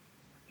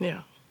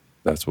 Yeah.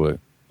 That's what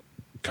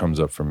comes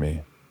up for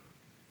me.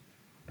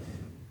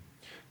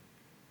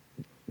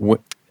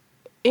 What?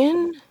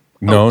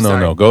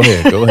 No. Go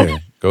ahead.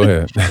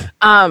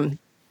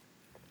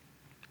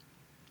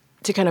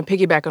 To kind of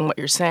piggyback on what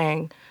you're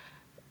saying,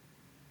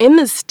 in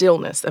the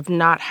stillness of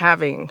not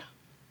having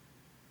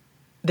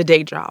the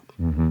day job,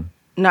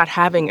 not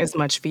having as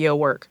much VO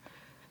work,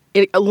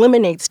 it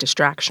eliminates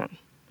distraction.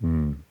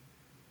 I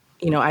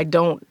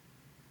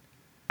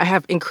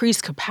have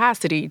increased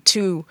capacity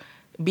to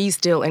be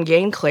still and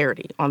gain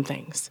clarity on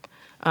things.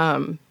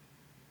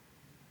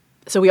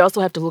 So we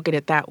also have to look at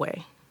it that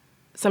way.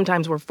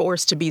 Sometimes we're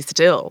forced to be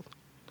still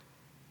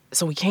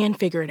so we can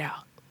figure it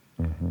out.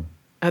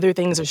 Other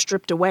things are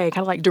stripped away,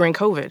 kind of like during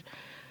COVID.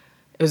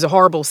 It was a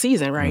horrible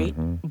season, right?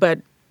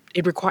 But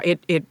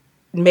it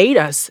made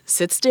us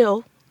sit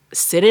still,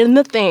 sit in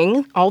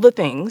all the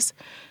things,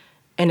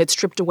 and it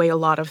stripped away a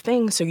lot of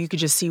things so you could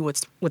just see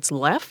what's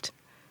left.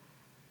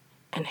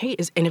 And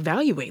and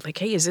evaluate, like,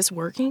 hey, is this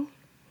working?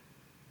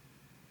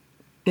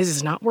 Is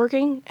this not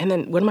working? And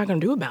then what am I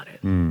going to do about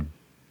it? And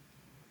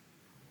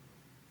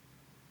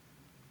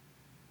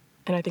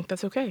I think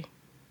that's okay.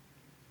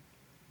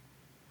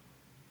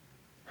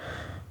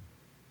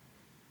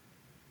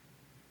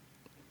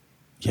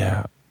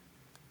 Yeah.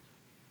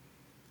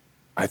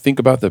 I think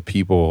about the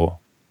people,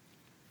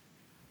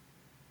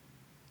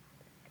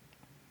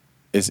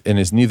 and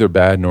it's neither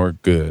bad nor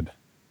good,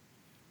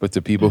 but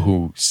the people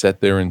who set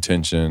their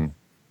intention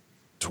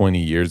 20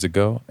 years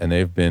ago, and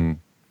they've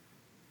been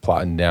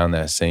plotting down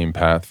that same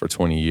path for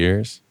 20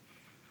 years,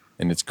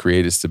 and it's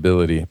created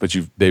stability, but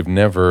they've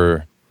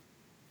never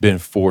been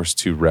forced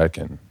to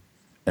reckon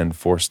and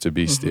forced to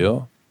be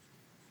still.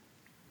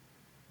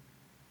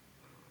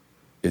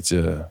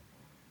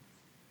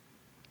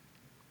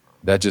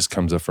 That just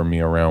comes up for me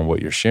around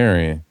what you're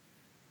sharing,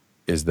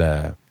 is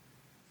that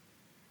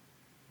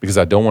because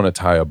I don't want to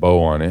tie a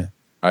bow on it.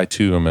 I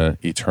too am an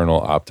eternal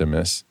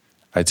optimist.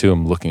 I too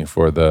am looking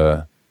for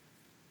the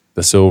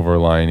silver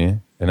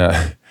lining,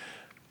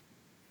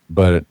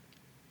 but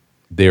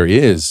there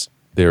is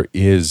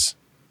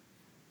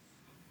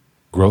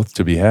growth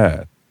to be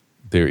had.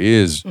 There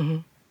is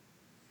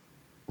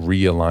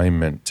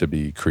realignment to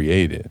be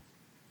created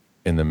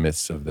in the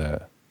midst of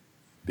that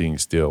being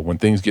still. When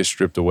things get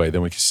stripped away,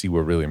 then we can see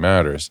what really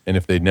matters. And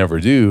if they never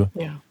do,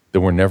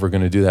 then we're never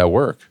going to do that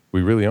work.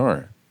 We really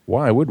aren't.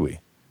 Why would we?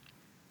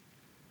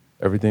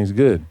 Everything's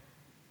good.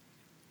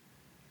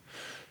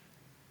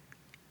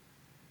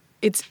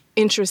 It's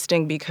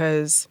interesting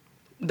because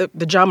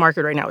the job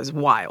market right now is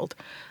wild.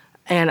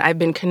 And I've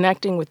been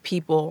connecting with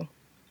people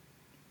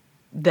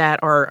that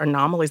are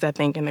anomalies, I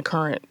think, in the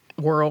current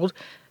world,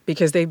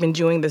 because they've been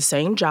doing the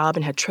same job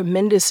and had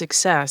tremendous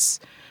success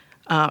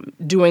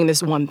doing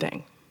this one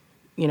thing.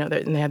 And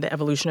they had the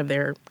evolution of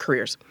their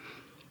careers.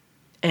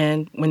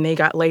 And when they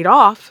got laid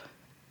off,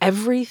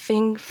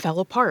 everything fell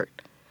apart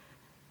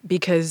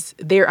because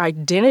their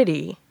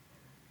identity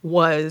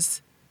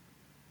was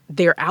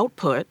their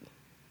output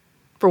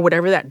for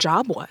whatever that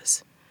job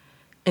was.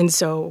 And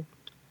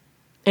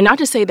not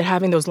to say that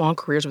having those long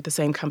careers with the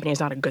same company is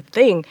not a good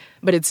thing,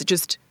 but it's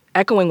just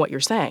echoing what you're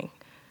saying.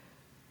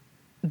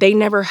 They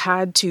never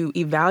had to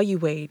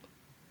evaluate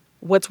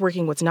what's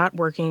working, what's not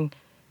working,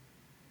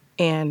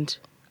 and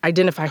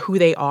identify who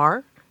they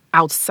are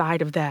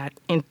outside of that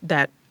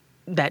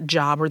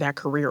job or that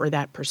career or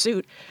that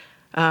pursuit.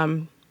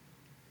 But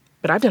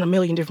I've done a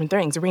million different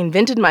things,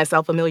 reinvented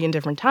myself a million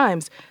different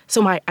times,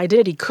 so my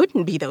identity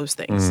couldn't be those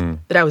things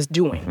that I was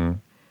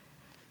doing.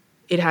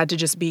 It had to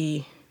just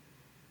be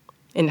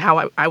in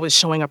how I was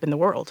showing up in the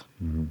world.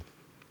 And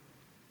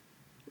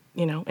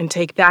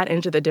take that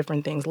into the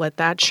different things, let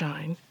that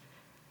shine,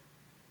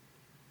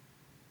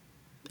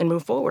 and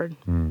move forward.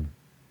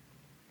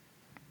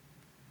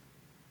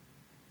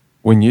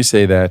 When you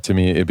say that to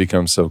me, it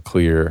becomes so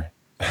clear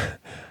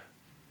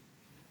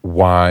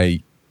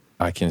why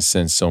I can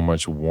sense so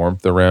much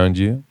warmth around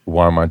you,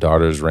 why my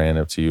daughters ran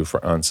up to you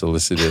for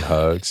unsolicited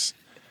hugs.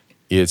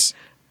 It's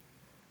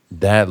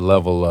that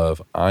level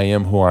of I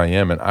am who I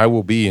am, and I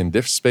will be in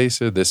this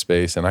space or this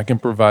space, and I can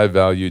provide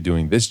value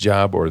doing this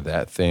job or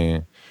that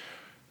thing.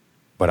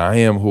 But I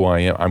am who I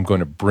am. I'm going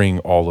to bring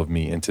all of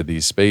me into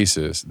these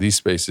spaces. These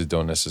spaces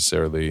don't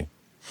necessarily,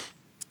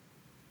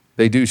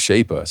 they do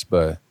shape us,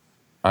 but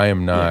I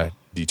am not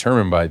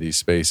determined by these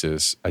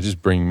spaces. I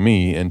just bring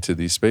me into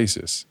these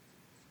spaces.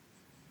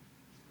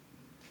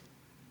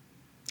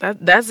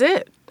 That's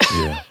it.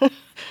 Yeah.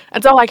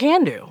 That's all I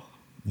can do.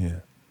 Yeah.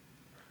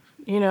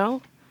 You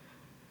know?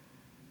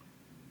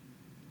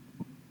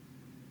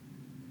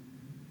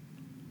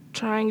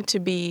 Trying to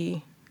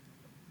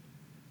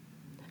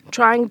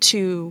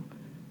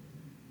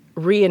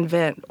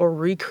reinvent or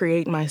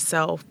recreate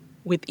myself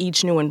with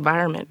each new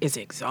environment is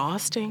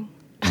exhausting.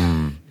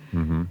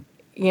 Mm-hmm.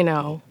 You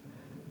know,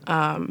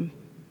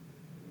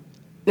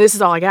 this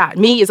is all I got.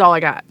 Me is all I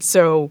got.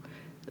 So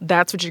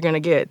that's what you're going to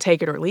get.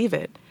 Take it or leave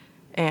it.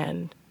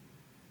 And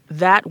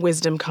that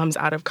wisdom comes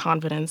out of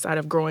confidence, out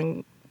of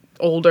growing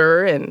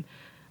older. And,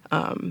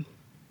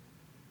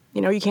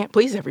 you can't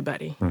please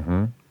everybody.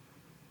 Mm-hmm.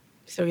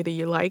 So either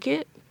you like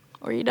it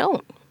or you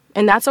don't.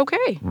 And that's okay.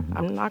 Mm-hmm.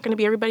 I'm not going to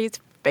be everybody's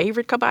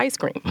favorite cup of ice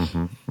cream.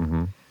 Mm-hmm.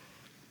 Mm-hmm.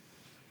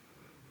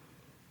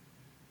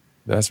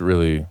 That's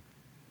really,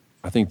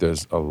 I think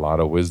there's a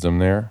lot of wisdom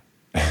there.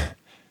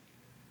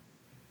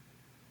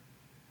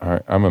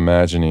 I'm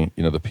imagining,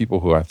 the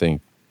people who I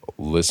think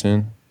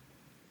listen,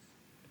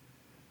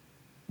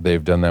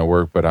 they've done that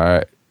work,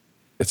 but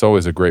it's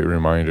always a great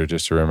reminder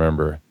just to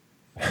remember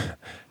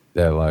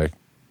that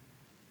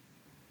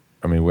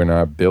we're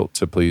not built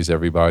to please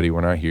everybody.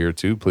 We're not here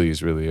to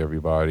please really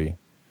everybody.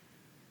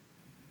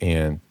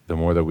 And the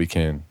more that we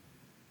can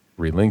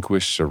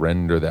relinquish,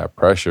 surrender that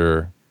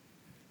pressure,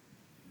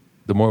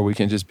 the more we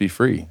can just be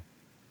free.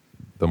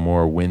 The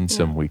more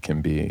winsome we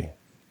can be.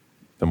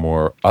 The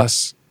more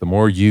us, the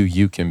more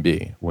you can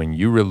be. When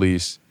you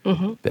release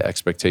the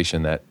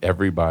expectation that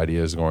everybody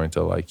is going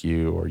to like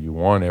you, or you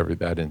want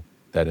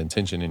that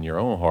intention in your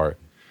own heart,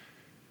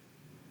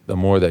 the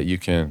more that you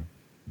can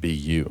be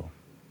you.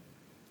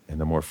 And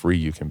the more free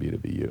you can be to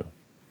be you.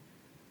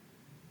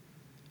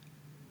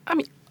 I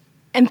mean,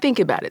 and think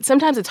about it.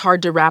 Sometimes it's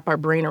hard to wrap our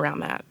brain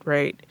around that,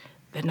 right?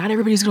 That not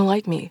everybody's going to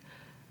like me.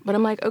 But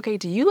I'm like, okay,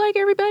 do you like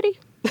everybody?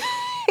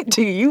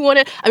 Do you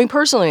want to,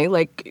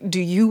 personally, do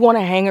you want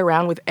to hang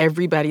around with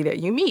everybody that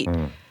you meet?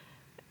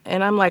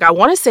 And I'm like, I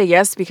want to say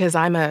yes because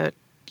I'm I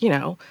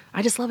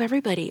just love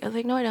everybody. I was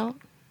like, no, I don't.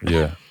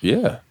 Yeah.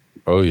 Yeah.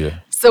 Oh,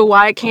 yeah. So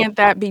why can't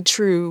that be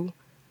true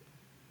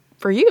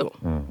for you?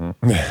 Mm-hmm.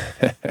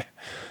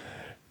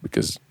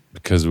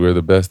 Because we're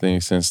the best thing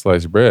since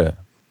sliced bread.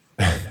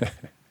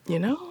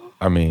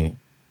 I mean,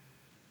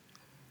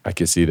 I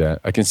can see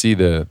that. I can see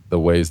the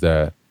ways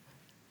that,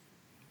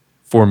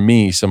 for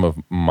me, some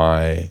of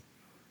my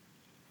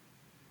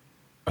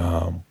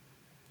I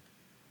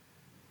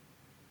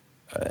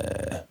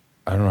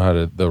don't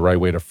know the right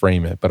way to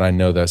frame it, but I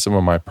know that some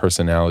of my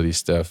personality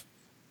stuff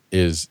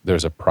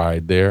there's a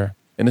pride there.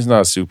 And it's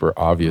not a super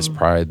obvious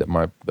pride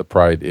the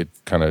pride, it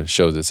kind of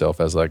shows itself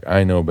as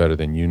I know better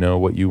than you know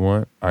what you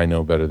want. I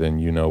know better than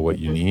you know what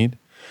you need.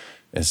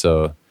 And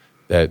so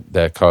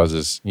that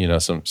causes,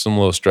 some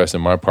little stress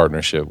in my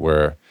partnership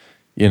where,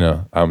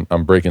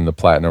 I'm breaking the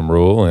platinum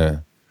rule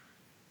and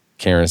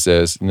Karen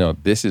says,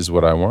 this is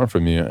what I want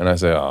from you. And I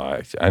say,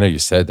 oh, I know you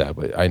said that,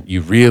 but you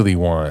really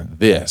want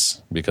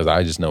this because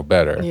I just know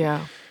better.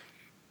 Yeah.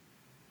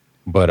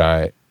 But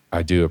I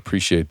do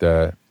appreciate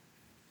that.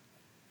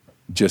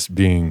 Just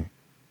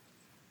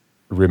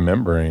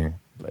remembering,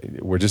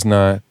 we're just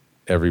not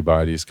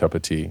everybody's cup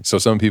of tea. So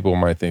some people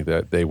might think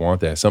that they want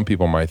that. Some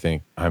people might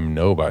think I'm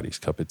nobody's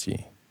cup of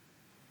tea.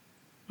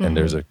 And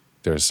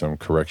there's some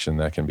correction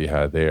that can be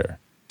had there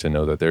to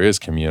know that there is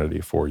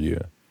community for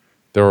you.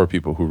 There are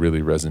people who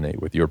really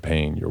resonate with your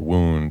pain, your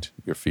wound,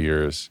 your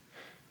fears,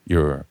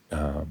 your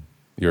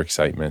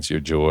excitements, your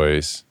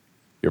joys,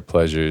 your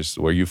pleasures,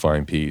 where you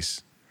find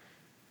peace,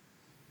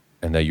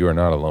 and that you are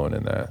not alone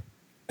in that.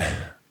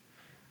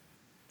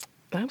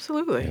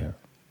 Absolutely. Yeah.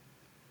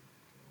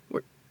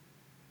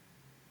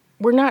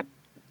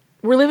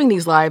 We're living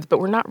these lives, but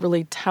we're not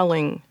really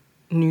telling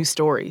new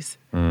stories.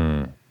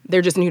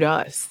 They're just new to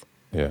us.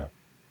 Yeah.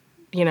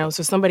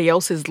 So somebody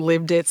else has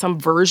lived it, some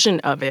version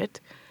of it,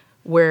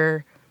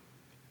 where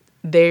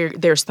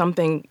there's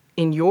something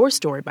in your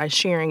story by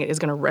sharing it is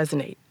going to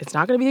resonate. It's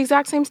not going to be the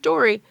exact same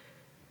story,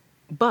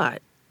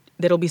 but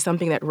it'll be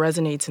something that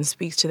resonates and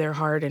speaks to their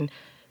heart and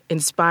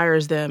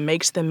inspires them,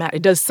 makes them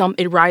mad.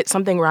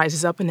 Something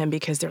rises up in them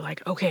because they're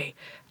like, okay,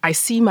 I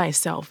see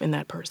myself in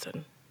that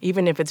person,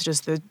 even if it's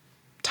just the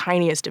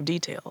tiniest of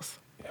details.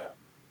 Yeah.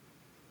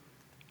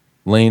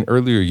 Laine,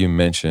 earlier you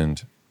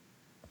mentioned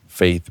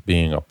faith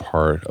being a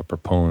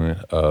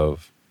proponent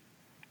of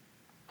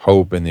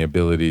hope and the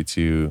ability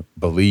to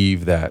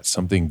believe that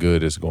something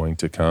good is going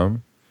to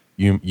come.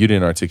 You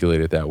didn't articulate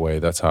it that way.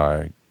 That's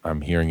how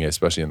I'm hearing it,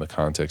 especially in the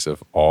context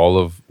of all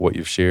of what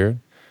you've shared.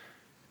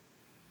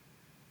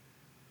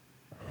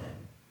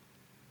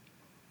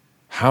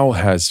 How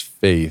has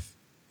faith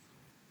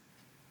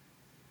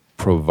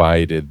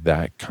provided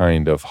that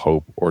kind of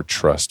hope or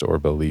trust or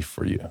belief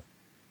for you?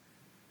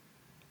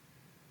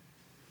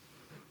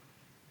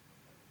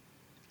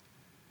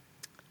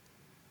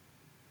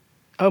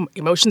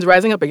 Emotions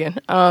rising up again.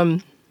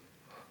 I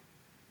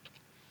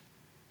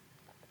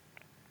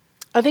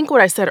think what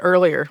I said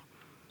earlier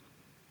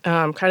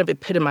kind of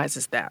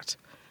epitomizes that.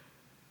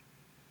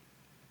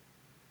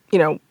 You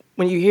know,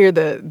 when you hear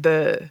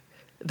the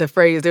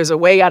phrase, "There's a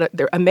way out of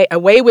there," a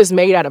way was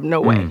made out of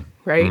no way,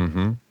 right?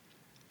 Mm-hmm.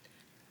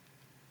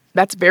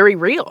 That's very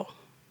real.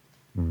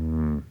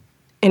 And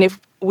if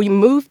we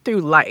move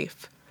through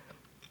life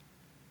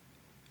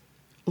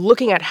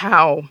looking at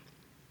how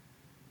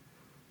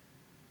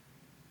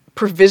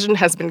provision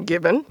has been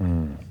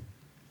given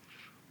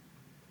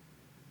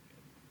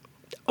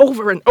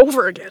over and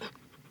over again,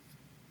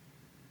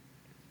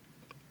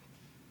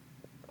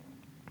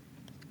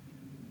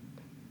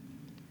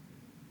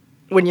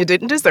 when you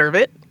didn't deserve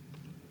it,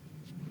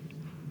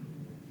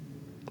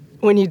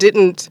 when you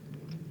didn't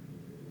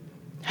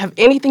have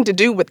anything to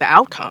do with the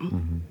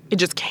outcome, it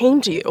just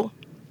came to you.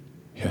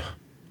 Yeah.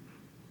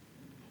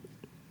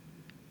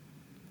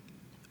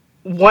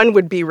 One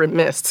would be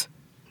remiss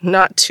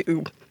not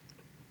to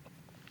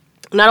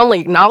not only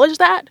acknowledge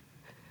that,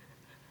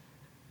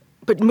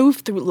 but move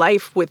through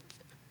life with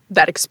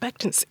that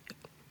expectancy.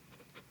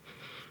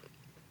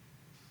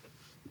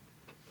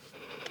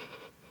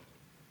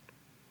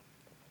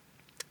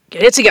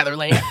 Get it together,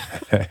 Laine.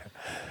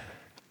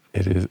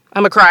 It is.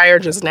 I'm a crier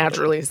just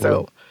naturally,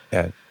 so.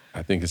 Yeah,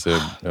 I think it's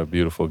a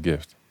beautiful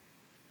gift.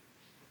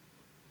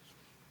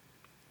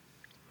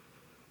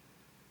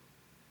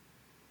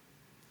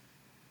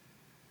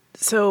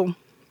 So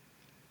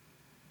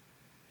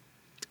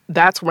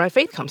that's where my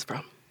faith comes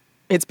from.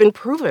 It's been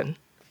proven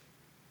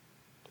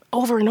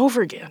over and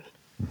over again.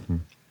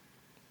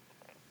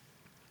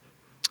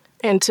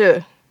 And there's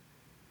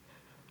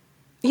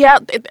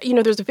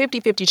a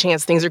 50-50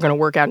 chance things are going to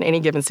work out in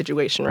any given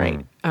situation,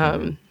 right?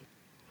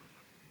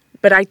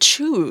 But I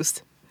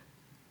choose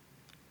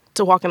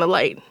to walk in the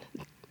light,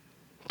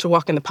 to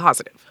walk in the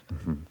positive.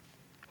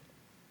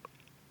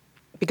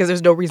 Because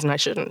there's no reason I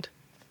shouldn't.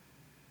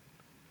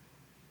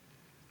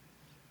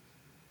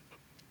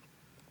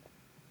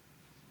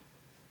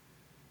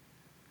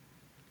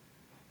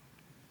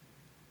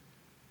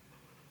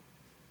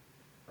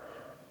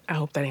 I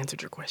hope that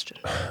answered your question.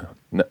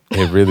 No,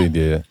 it really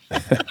did.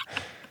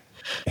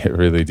 It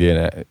really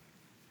did.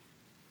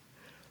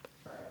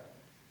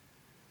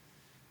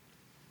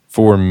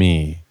 For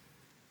me,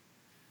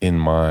 in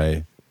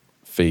my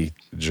faith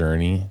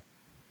journey,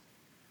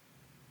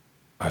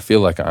 I feel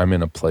like I'm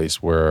in a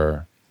place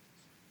where,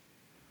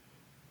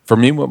 for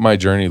me, what my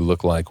journey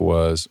looked like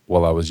was,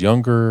 while I was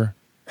younger,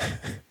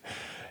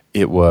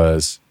 it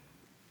was,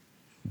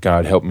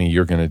 God help me,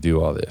 you're going to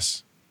do all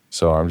this.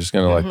 So I'm just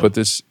going to put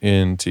this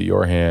into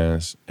your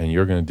hands and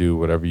you're going to do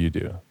whatever you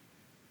do.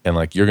 And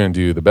you're going to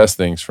do the best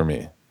things for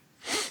me,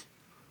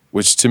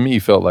 which to me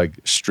felt like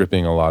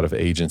stripping a lot of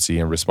agency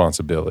and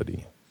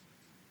responsibility.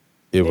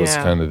 It was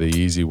kind of the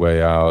easy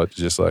way out.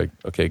 Just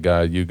okay,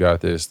 God, you got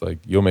this.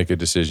 You'll make a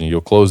decision.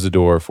 You'll close the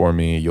door for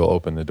me. You'll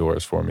open the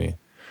doors for me.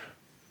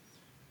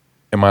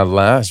 And my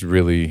last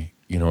really,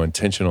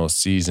 intentional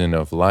season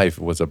of life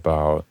was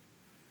about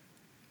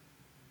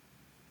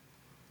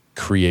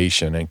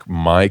creation and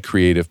my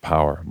creative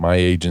power, my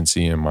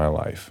agency in my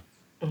life,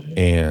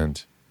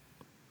 and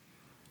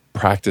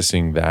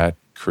practicing that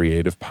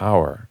creative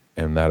power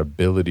and that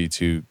ability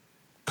to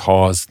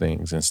cause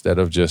things instead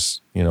of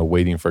just,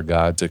 waiting for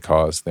God to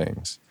cause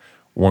things.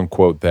 One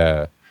quote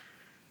that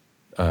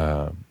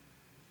an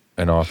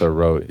author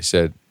wrote, he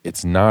said,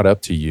 "It's not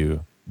up to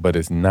you, but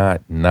it's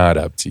not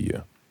up to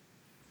you."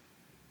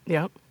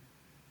 Yep.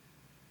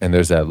 And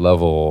there's that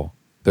level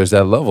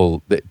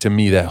that, to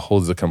me, that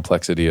holds the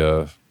complexity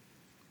of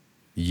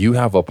you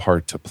have a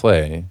part to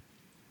play,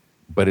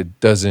 but it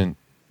doesn't,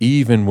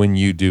 even when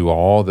you do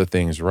all the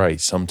things right,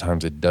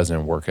 sometimes it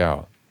doesn't work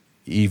out.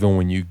 Even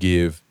when you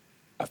give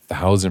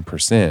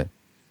 1,000%,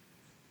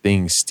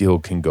 things still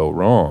can go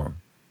wrong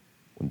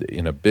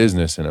in a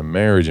business, in a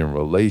marriage, in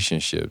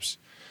relationships.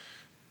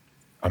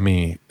 I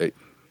mean,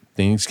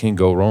 things can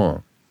go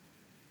wrong.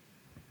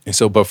 And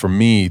so, but for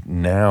me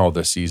now,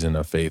 the season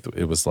of faith,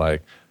 it was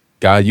like,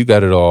 God, you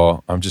got it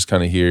all. I'm just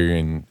kind of here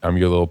and I'm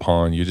your little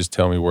pawn. You just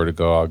tell me where to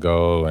go, I'll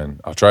go. And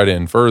I'll try to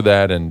infer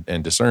that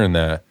and discern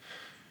that.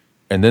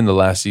 And then the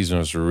last season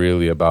was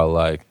really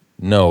about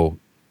no,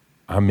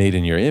 I'm made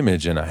in your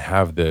image and I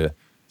have the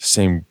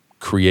same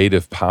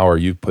creative power.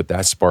 You put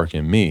that spark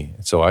in me.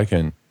 So I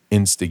can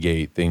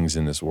instigate things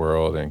in this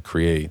world and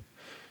create.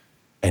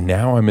 And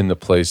now I'm in the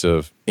place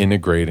of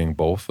integrating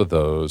both of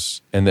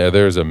those. And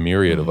there's a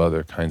myriad of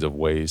other kinds of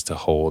ways to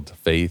hold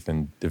faith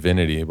and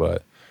divinity.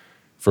 But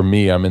for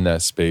me, I'm in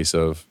that space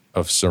of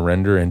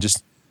surrender, and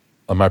just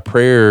my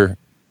prayer,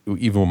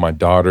 even with my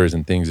daughters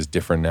and things, is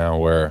different now,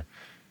 where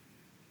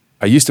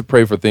I used to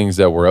pray for things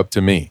that were up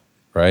to me,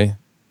 right?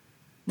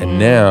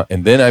 And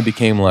then I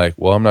became like,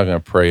 well, I'm not going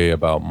to pray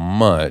about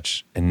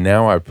much. And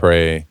now I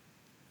pray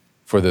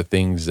for the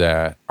things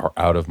that are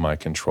out of my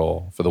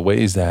control, for the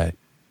ways that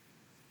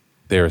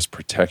there is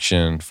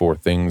protection, for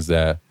things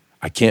that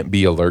I can't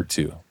be alert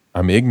to,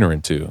 I'm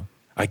ignorant to.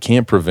 I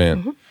can't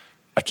prevent,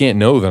 I can't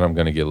know that I'm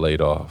going to get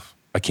laid off.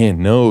 I can't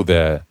know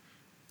that,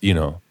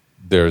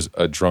 there's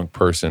a drunk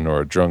person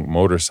or a drunk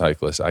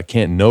motorcyclist. I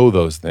can't know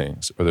those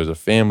things, or there's a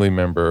family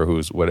member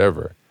who's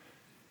whatever.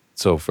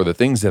 So for the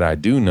things that I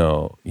do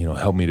know,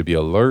 help me to be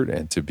alert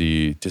and to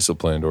be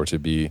disciplined, or to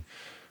be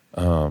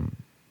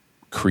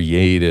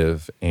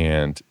creative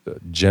and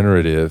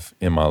generative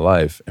in my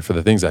life. And for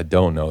the things I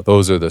don't know,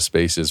 those are the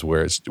spaces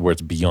where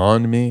it's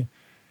beyond me.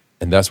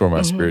 And that's where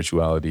my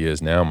spirituality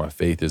is now. My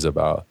faith is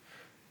about,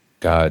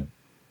 God,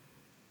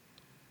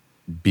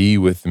 be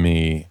with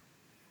me,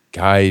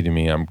 guide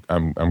me.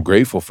 I'm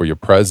grateful for your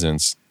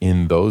presence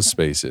in those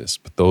spaces,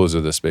 but those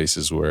are the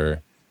spaces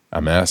where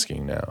I'm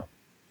asking now.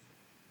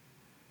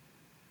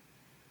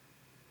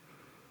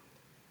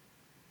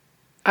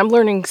 I'm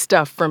learning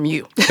stuff from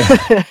you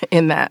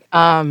in that.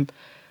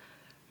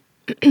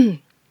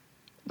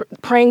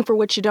 Praying for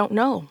what you don't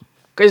know.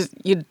 Because,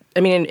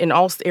 in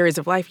all areas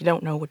of life, you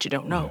don't know what you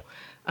don't know.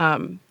 Yeah.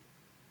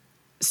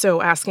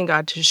 So asking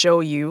God to show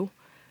you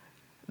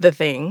the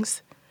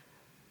things,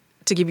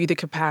 to give you the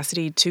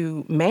capacity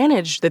to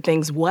manage the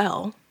things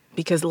well,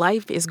 because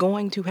life is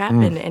going to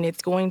happen and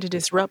it's going to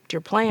disrupt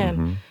your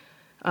plan.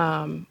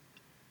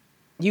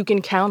 You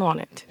can count on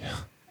it.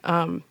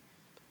 Yeah.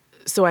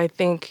 So I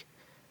think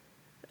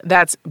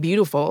that's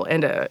beautiful,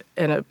 and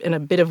a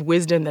bit of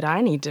wisdom that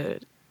I need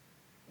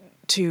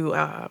to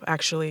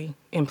actually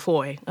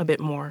employ a bit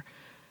more,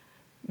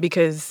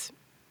 because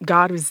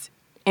God is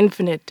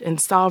infinite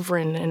and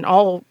sovereign and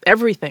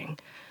everything.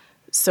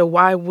 So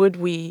why would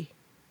we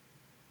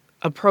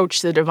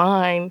approach the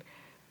divine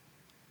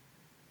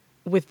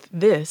with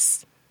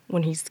this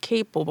when he's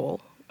capable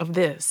of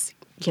this?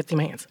 You can't see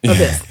my hands. Of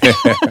this.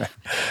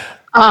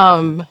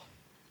 I'm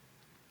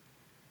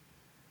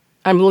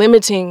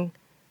limiting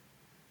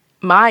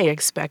my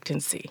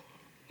expectancy,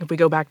 if we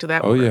go back to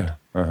that word. Yeah.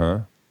 Uh-huh.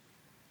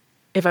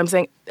 If I'm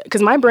saying,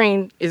 because my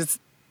brain is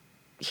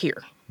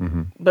here,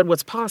 but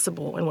what's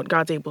possible and what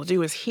God's able to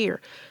do is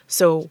here.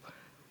 So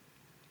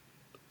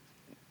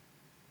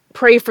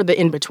pray for the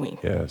in-between.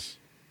 Yes.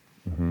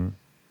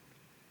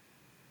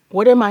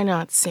 What am I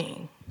not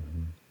seeing?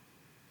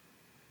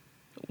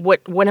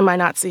 What am I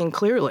not seeing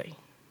clearly?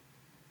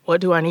 What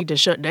do I need to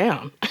shut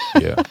down?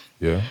 Yeah.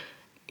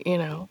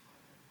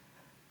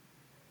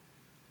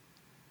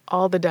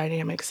 All the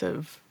dynamics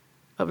of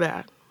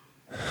that.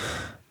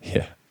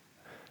 Yeah.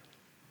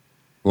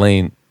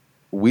 Laine,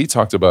 we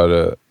talked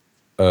about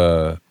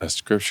a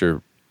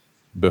scripture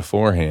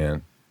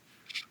beforehand,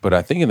 but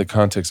I think in the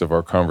context of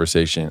our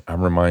conversation,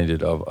 I'm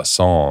reminded of a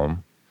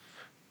psalm,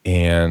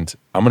 and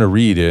I'm going to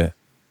read it.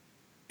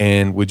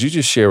 And would you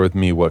just share with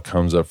me what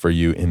comes up for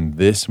you in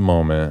this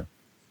moment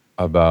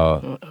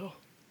about,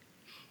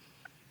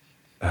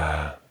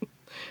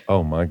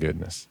 oh my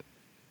goodness,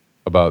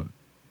 about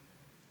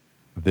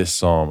this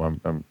psalm?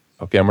 I'm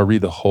going to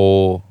read the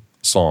whole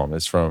psalm.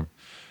 It's from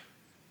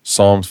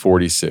Psalms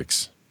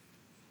 46.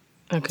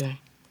 Okay.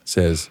 It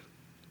says,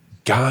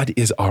 God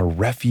is our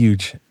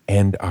refuge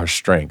and our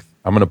strength.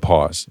 I'm going to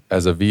pause.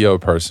 As a VO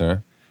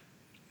person,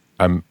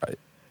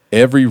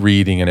 every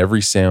reading and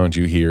every sound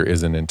you hear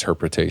is an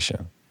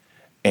interpretation.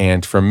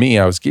 And for me,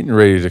 I was getting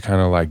ready to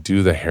kind of like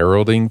do the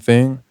heralding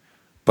thing,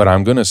 but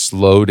I'm going to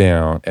slow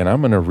down and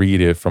I'm going to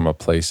read it from a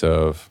place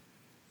of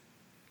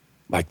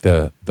like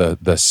the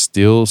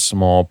still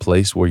small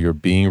place where you're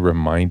being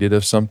reminded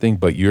of something,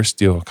 but you're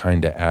still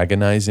kind of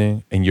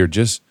agonizing and you're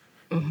just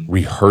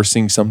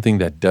rehearsing something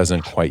that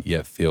doesn't quite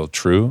yet feel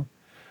true.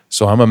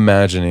 So I'm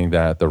imagining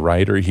that the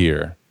writer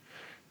here,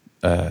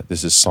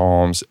 this is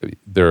Psalms.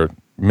 There are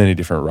many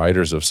different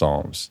writers of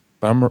Psalms,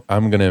 but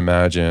I'm going to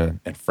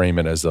imagine and frame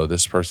it as though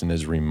this person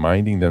is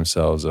reminding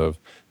themselves of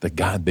the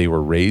God they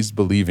were raised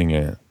believing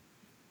in.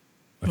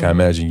 Like I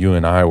imagine you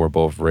and I were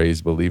both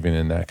raised believing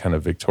in that kind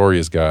of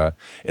victorious God.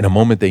 In a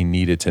moment they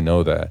needed to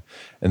know that.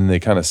 And they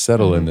kind of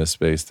settle in this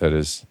space that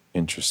is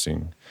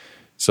interesting.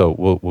 So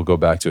we'll go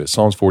back to it.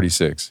 Psalms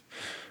 46.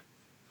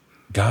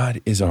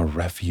 God is our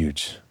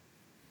refuge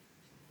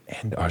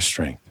and our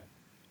strength.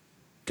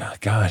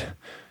 God,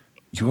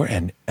 you are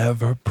an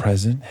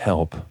ever-present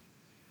help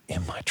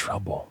in my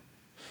trouble.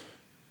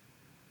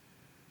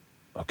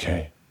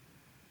 Okay.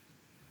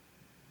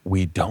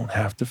 We don't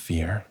have to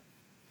fear.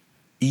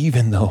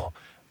 Even though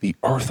the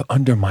earth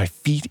under my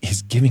feet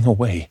is giving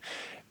away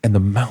and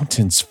the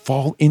mountains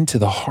fall into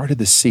the heart of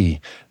the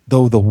sea,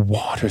 though the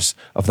waters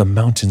of the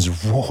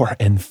mountains roar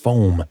and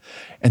foam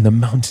and the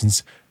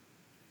mountains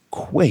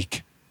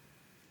quake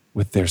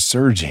with their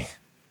surging,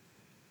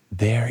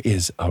 there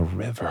is a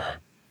river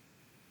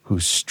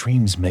whose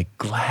streams make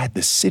glad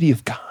the city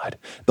of God,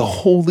 the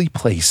holy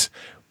place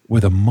where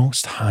the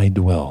Most High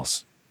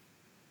dwells.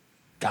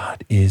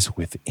 God is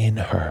within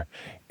her,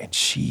 and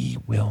she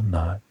will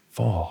not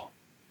fall.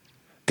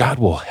 God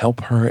will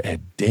help her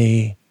at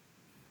day,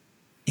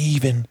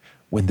 even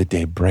when the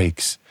day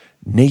breaks.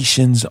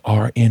 Nations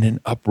are in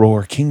an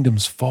uproar,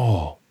 kingdoms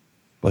fall,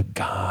 but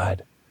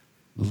God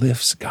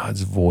lifts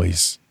God's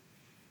voice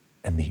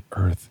and the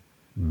earth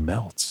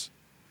melts.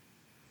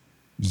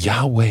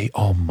 Yahweh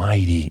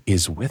Almighty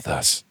is with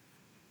us.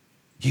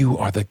 You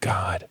are the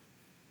God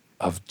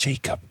of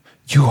Jacob.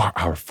 You are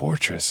our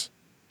fortress.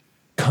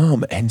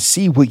 Come and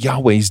see what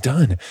Yahweh's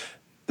done.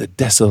 The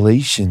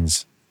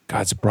desolations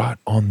God's brought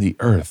on the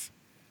earth.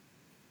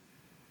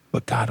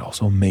 But God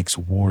also makes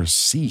wars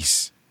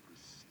cease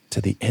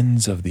to the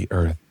ends of the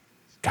earth.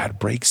 God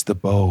breaks the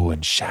bow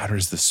and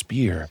shatters the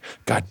spear.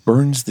 God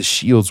burns the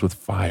shields with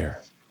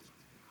fire.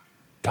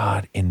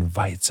 God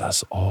invites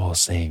us all,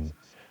 saying,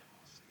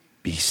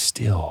 be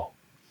still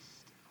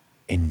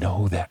and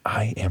know that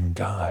I am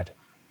God.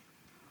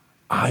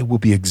 I will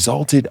be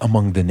exalted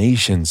among the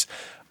nations.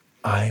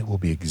 I will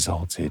be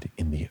exalted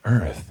in the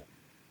earth.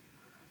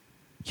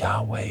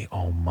 Yahweh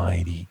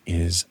Almighty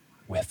is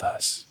with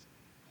us.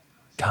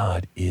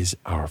 God is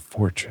our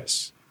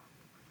fortress.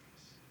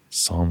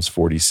 Psalms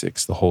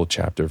 46, the whole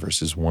chapter,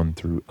 verses 1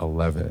 through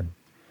 11.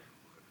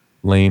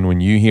 Laine,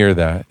 when you hear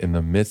that in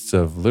the midst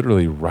of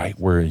literally right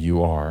where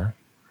you are,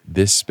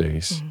 this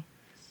space,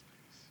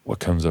 what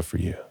comes up for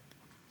you?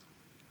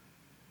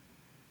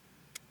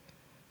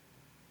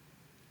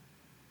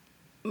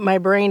 My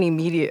brain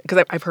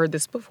because I've heard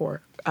this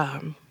before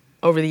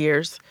over the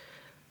years,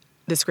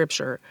 the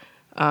scripture.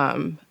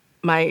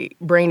 My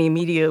brain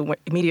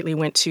immediately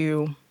went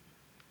to,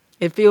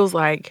 it feels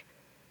like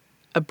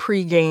a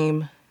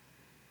pregame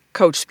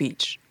coach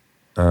speech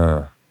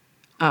where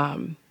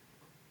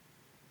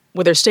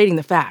they're stating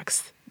the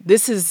facts.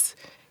 This is,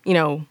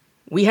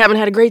 we haven't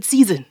had a great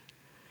season.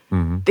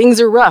 Mm-hmm. Things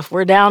are rough.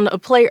 We're down a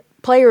player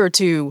or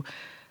two.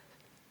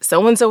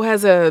 So-and-so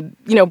has a,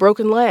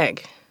 broken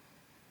leg.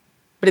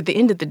 But at the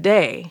end of the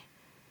day,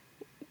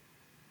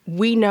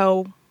 we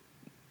know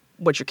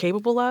what you're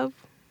capable of.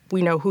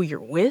 We know who you're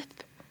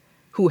with,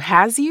 who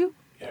has you.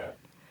 Yeah.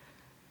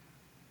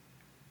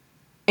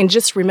 And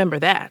just remember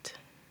that.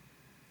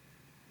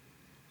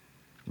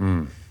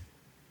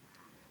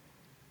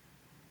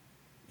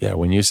 Yeah,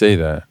 when you say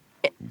that,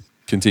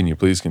 continue,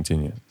 please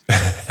continue.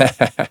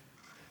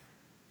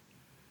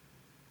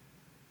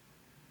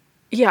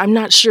 Yeah, I'm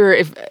not sure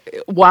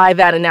why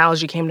that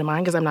analogy came to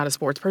mind because I'm not a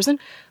sports person,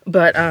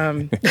 but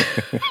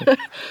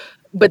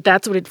but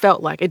that's what it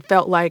felt like. It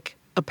felt like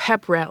a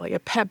pep rally, a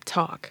pep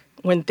talk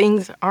when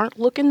things aren't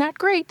looking that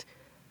great.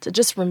 To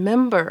just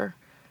remember,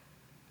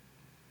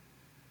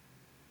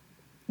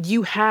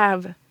 you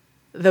have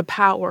the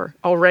power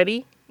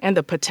already and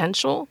the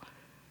potential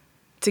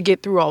to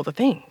get through all the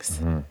things,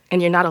 and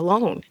you're not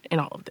alone in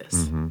all of this.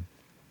 Mm-hmm.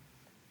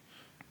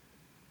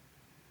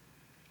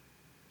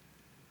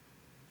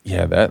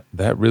 Yeah,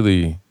 that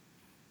really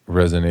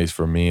resonates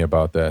for me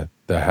about the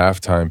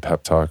halftime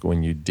pep talk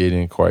when you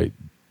didn't quite.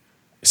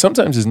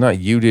 Sometimes it's not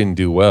you didn't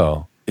do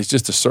well. It's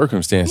just the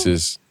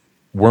circumstances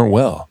weren't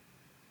well.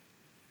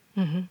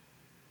 Mm-hmm.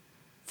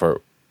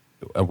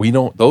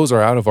 Those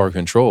are out of our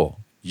control.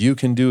 You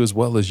can do as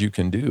well as you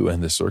can do,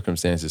 and the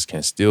circumstances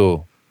can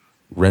still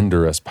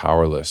render us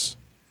powerless,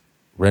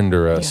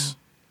 render us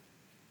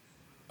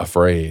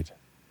afraid.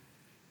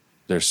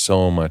 There's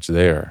so much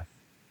there.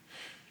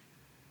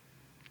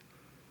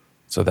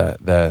 So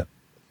that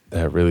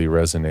really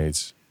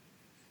resonates.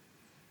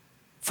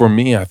 For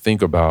me, I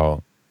think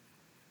about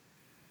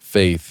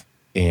faith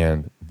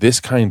and this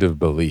kind of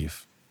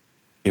belief.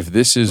 If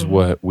this is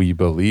what we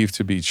believe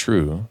to be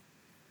true,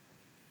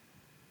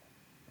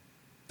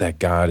 that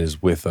God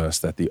is with us,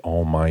 that the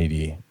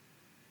Almighty,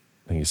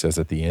 I think he says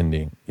at the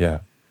ending,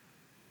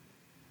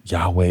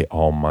 Yahweh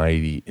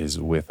Almighty is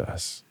with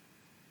us.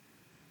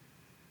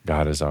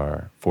 God is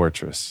our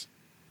fortress.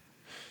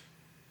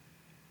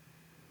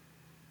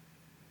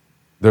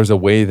 There's a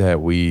way that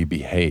we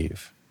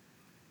behave.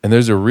 And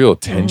there's a real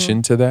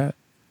tension to that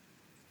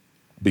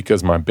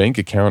because my bank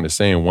account is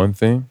saying one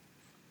thing,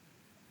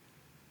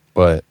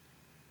 but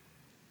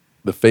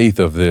the faith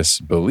of this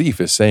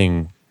belief is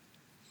saying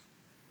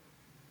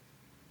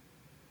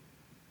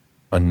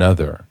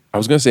another. I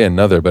was going to say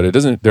another, but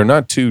they're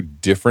not two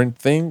different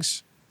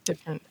things.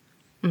 Different.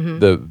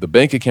 The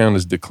bank account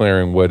is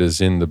declaring what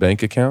is in the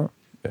bank account.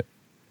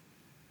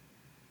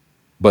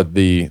 But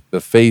the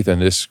faith in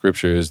this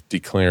scripture is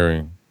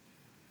declaring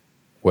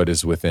what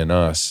is within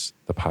us,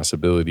 the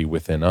possibility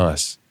within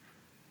us,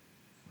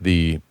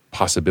 the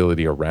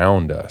possibility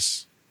around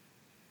us,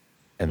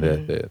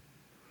 and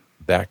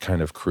that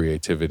kind of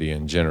creativity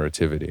and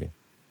generativity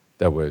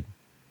that would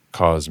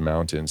cause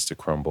mountains to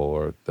crumble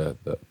or the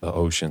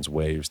ocean's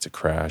waves to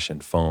crash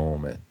and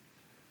foam. And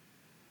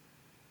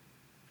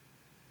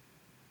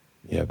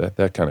yeah,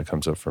 that kind of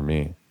comes up for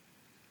me.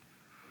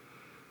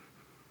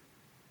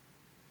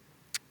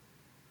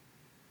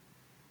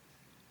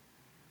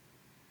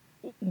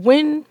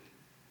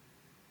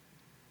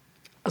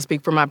 I'll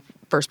speak for my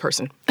first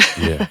person.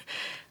 Yeah.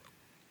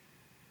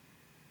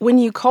 When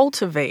you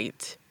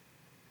cultivate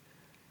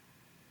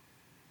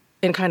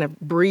and kind of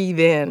breathe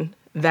in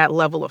that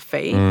level of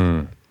faith,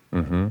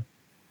 Mm-hmm.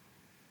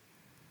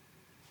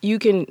 you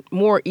can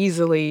more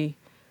easily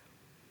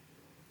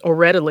or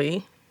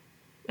readily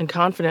and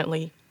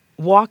confidently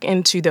walk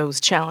into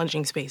those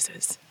challenging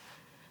spaces.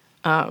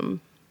 You're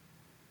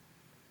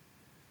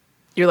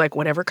like,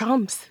 whatever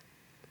comes,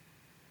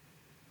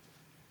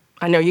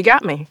 I know you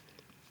got me,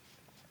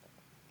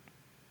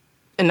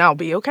 and I'll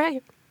be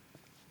okay.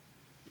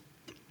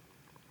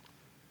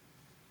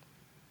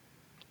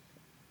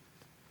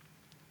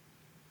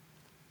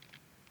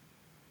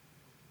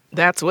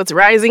 That's what's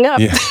rising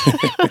up. Yeah.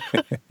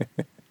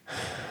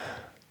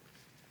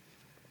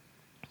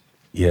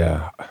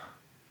 Yeah.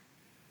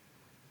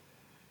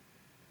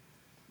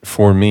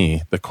 For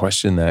me, the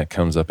question that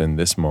comes up in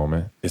this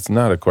moment, it's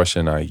not a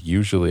question I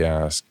usually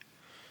ask.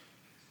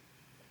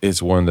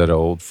 It's one that an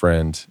old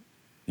friend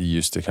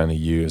used to kind of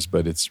use,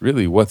 but it's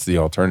really, what's the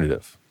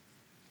alternative?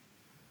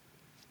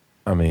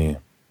 I mean,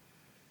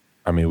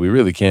 we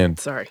really can,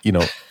 Sorry.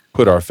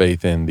 put our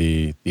faith in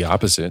the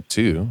opposite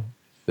too.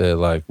 That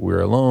like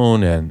we're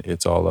alone and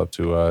it's all up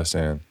to us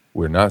and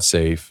we're not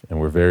safe and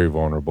we're very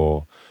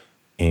vulnerable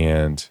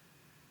and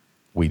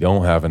we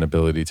don't have an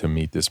ability to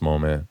meet this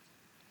moment.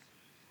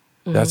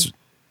 That's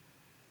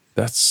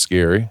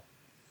scary.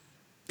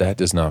 That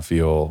does not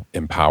feel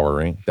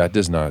empowering. That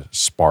does not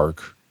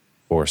spark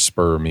or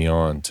spur me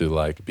on to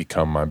like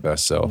become my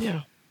best self.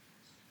 Yeah.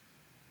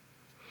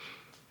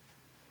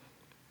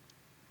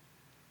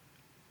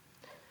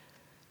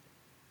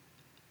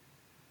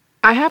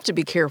 I have to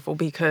be careful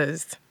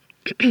because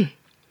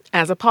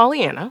as a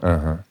Pollyanna,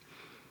 Uh-huh.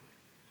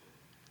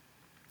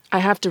 I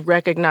have to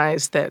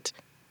recognize that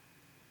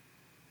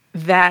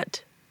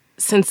that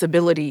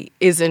sensibility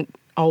isn't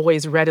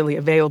always readily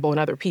available in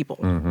other people.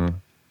 Mm-hmm.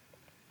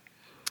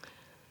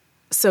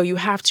 So you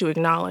have to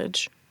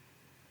acknowledge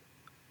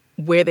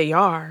where they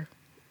are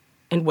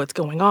and what's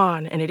going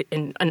on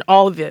and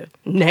all the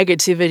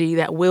negativity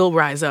that will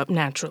rise up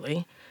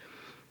naturally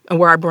and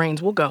where our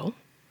brains will go.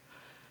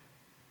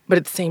 But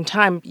at the same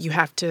time, you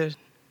have to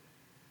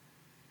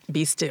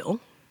be still,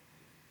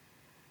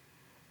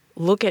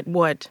 look at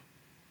what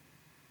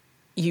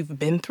you've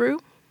been through,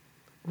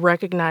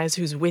 recognize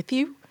who's with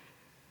you,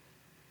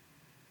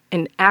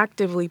 and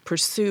actively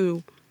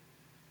pursue,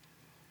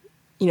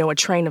 a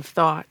train of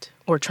thought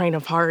or train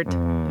of heart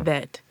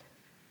that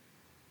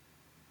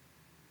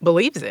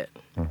believes it,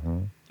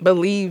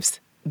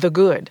 believes the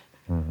good,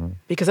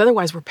 because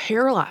otherwise we're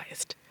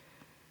paralyzed.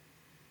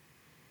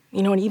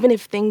 And even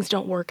if things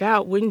don't work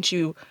out, wouldn't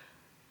you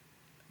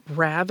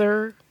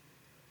rather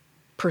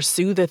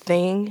pursue the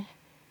thing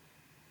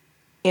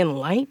in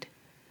light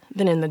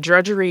than in the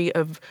drudgery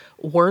of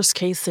worst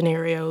case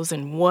scenarios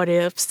and what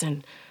ifs?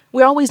 And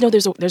we always know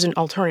there's an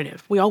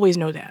alternative. We always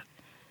know that.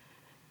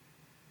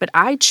 But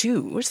I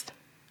choose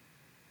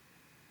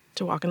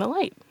to walk in the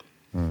light.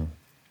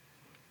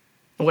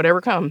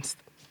 Whatever comes.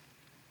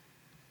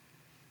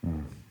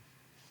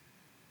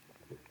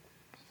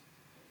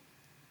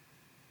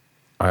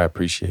 I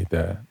appreciate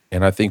that.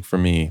 And I think for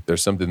me,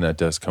 there's something that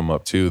does come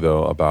up too,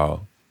 though,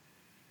 about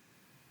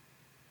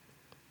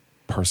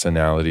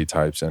personality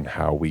types and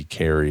how we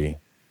carry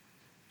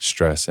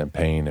stress and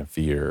pain and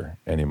fear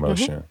and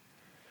emotion.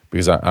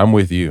 Because I'm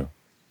with you.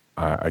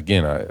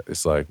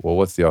 It's like, well,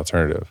 what's the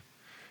alternative?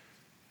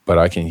 But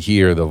I can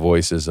hear the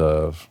voices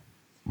of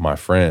my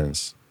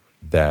friends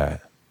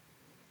that,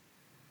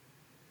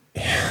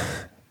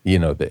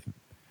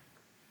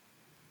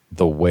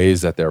 the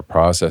ways that they're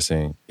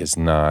processing is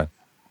not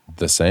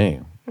the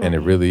same. And it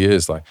really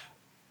is like,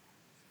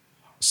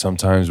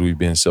 sometimes we've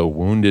been so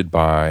wounded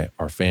by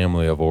our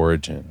family of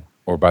origin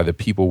or by the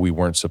people we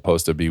weren't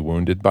supposed to be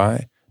wounded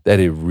by that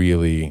it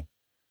really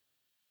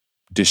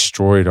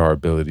destroyed our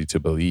ability to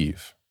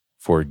believe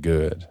for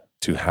good,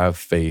 to have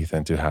faith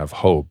and to have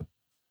hope.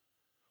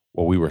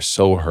 Well, we were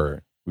so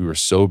hurt. We were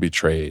so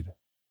betrayed.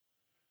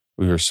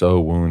 We were so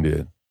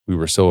wounded. We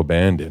were so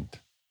abandoned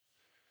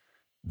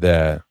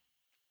that.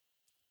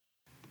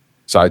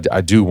 So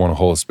I do want to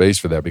hold space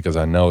for that because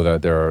I know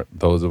that there are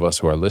those of us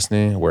who are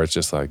listening where it's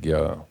just like,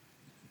 yo,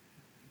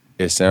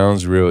 it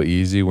sounds real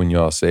easy when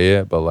y'all say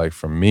it, but like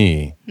for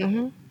me,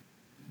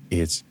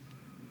 it's,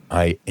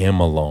 I am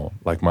alone.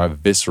 Like my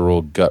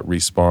visceral gut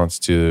response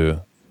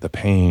to the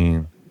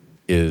pain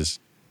is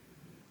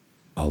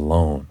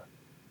alone,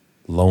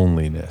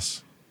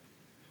 loneliness.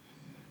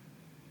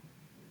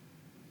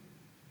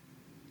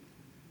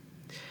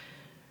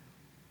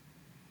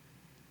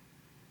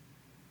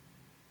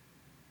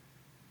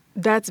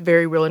 That's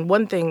very real. And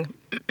one thing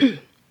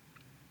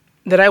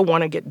that I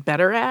want to get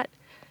better at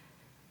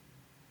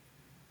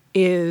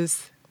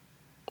is,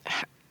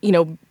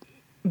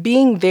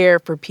 being there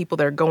for people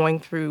that are going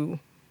through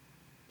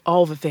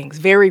all the things,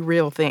 very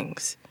real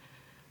things,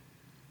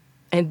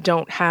 and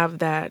don't have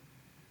that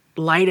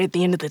light at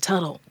the end of the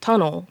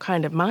tunnel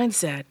kind of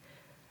mindset.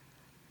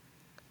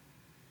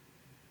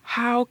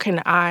 How can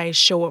I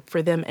show up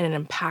for them in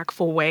an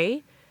impactful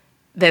way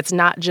that's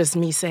not just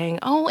me saying,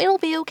 oh, it'll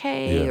be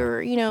okay,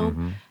 or,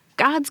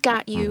 God's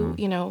got you,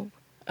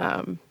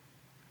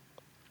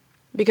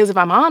 because if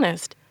I'm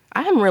honest,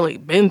 I haven't really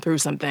been through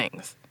some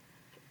things.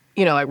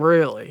 Like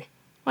really.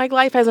 Like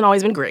life hasn't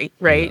always been great,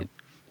 right? Yeah.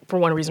 For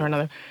one reason or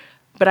another.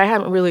 But I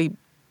haven't really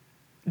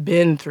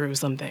been through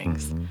some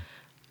things.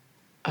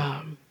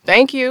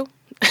 Thank you.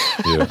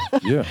 Yeah.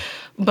 Yeah.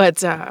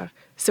 But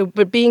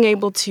being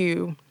able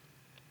to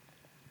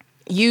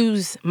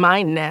use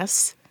my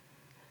ness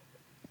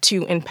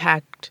to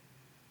impact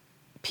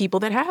people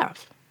that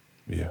have.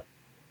 Yeah.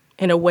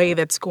 In a way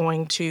that's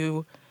going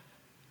to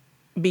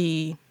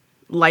be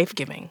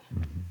life-giving.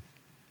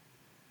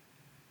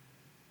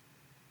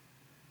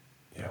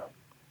 Yeah.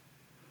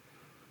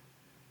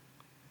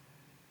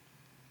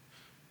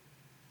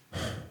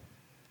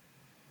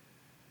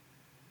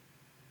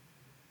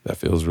 That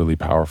feels really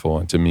powerful.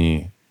 And to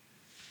me,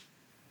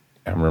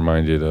 I'm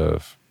reminded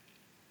of,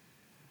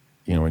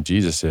 when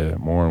Jesus said,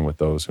 mourn with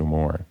those who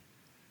mourn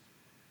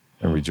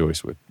and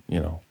rejoice with,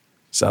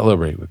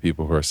 celebrate with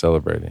people who are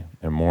celebrating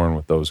and mourn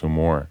with those who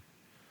mourn.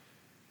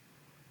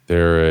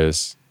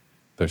 There's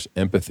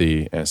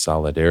empathy and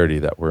solidarity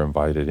that we're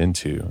invited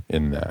into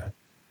in that,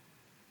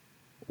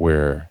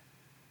 where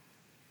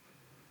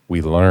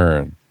we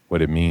learn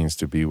what it means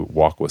to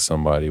walk with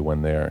somebody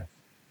when they're,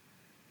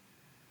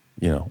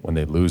 when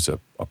they lose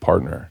a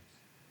partner.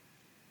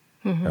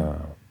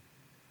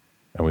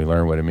 And we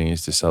learn what it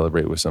means to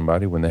celebrate with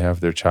somebody when they have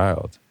their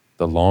child,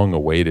 the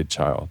long-awaited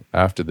child,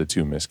 after the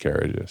 2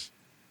 miscarriages,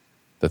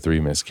 the 3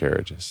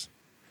 miscarriages.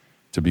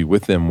 To be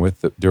with them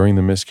during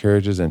the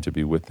miscarriages and to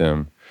be with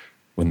them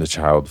when the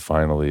child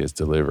finally is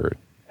delivered.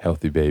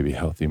 Healthy baby,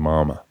 healthy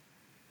mama.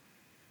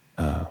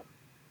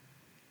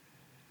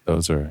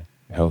 Those are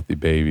healthy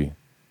baby.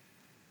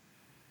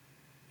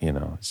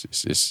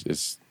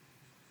 It's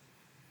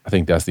I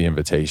think that's the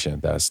invitation.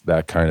 That's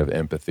that kind of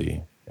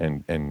empathy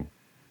and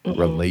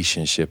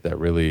relationship to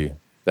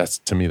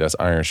me, that's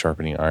iron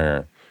sharpening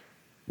iron.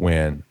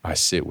 When I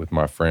sit with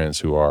my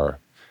friends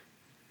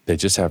they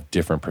just have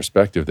different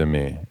perspective than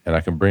me, and I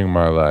can bring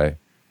my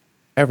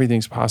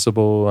everything's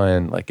possible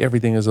and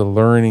everything is a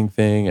learning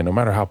thing, and no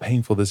matter how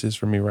painful this is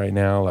for me right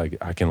now,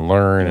 I can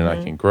learn and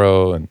I can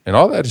grow, and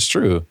all that is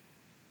true.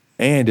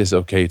 And it's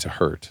okay to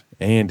hurt,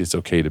 and it's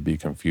okay to be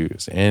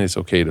confused, and it's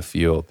okay to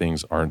feel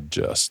things aren't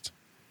just,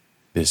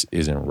 this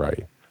isn't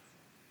right.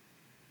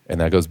 And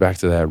that goes back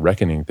to that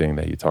reckoning thing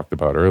that you talked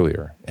about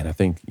earlier. And I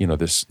think,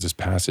 this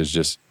passage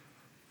just,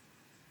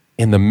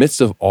 in the midst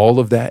of all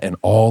of that and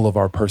all of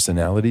our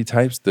personality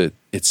types, that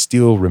it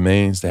still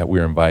remains that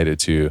we're invited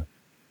to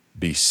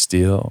be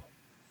still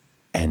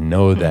and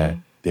know that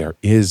there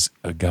is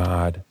a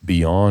God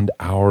beyond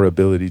our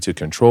ability to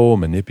control,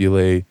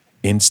 manipulate,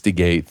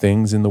 instigate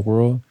things in the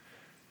world,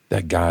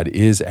 that God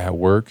is at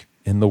work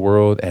in the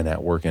world and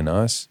at work in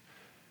us.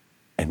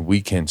 And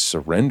we can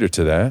surrender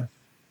to that.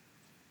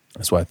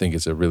 That's why I think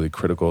it's a really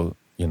critical,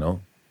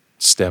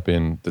 step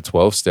in the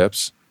 12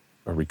 steps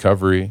of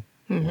recovery,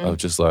 of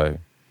just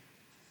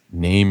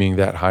naming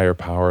that higher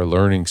power,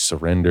 learning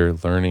surrender,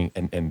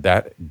 and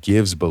that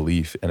gives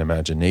belief and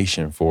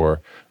imagination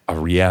for a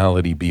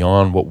reality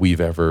beyond what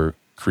we've ever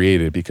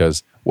created,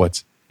 because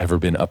what's ever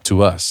been up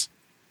to us.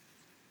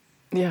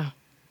 Yeah.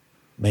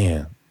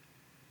 Man,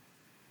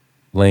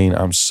 Laine,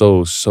 I'm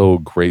so, so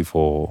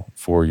grateful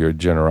for your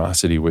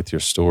generosity with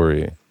your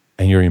story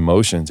and your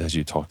emotions, as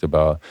you talked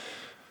about.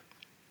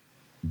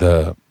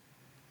 The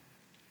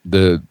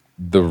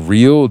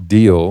real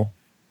deal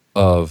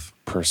of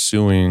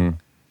pursuing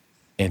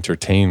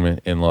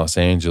entertainment in Los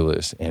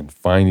Angeles and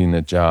finding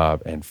a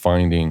job and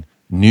finding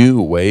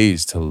new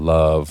ways to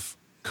love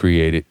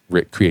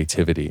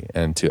creativity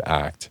and to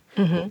act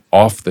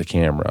off the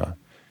camera,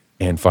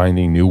 and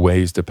finding new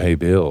ways to pay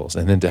bills,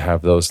 and then to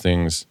have those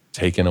things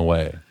taken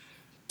away,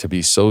 to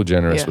be so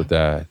generous with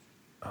that.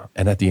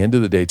 And at the end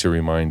of the day, to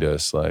remind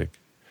us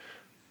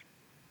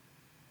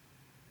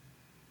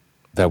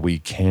that we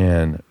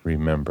can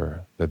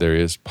remember that there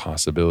is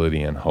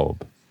possibility and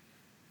hope,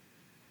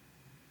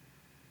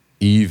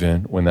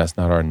 even when that's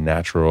not our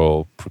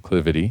natural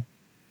proclivity.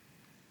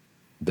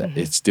 That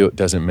it still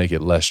doesn't make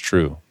it less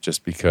true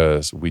just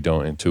because we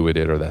don't intuit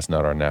it or that's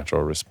not our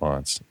natural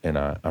response. And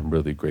I'm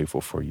really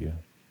grateful for you.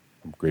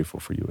 I'm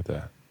grateful for you with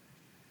that.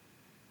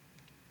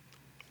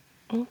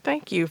 Well,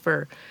 thank you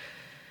for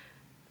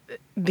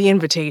the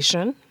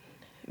invitation,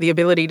 the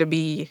ability to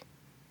be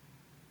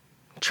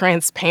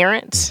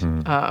transparent,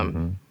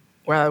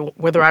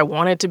 whether I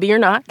want it to be or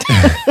not,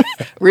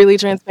 really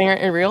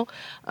transparent and real.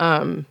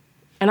 And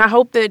I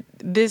hope that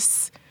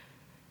this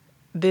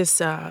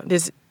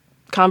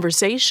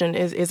conversation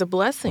is a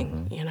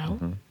blessing,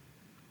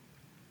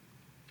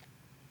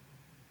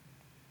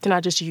 to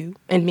not just you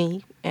and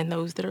me and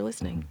those that are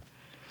listening.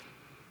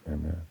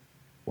 Amen.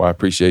 Well, I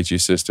appreciate you,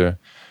 sister.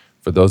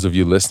 For those of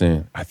you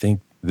listening, I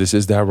think this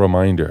is that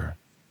reminder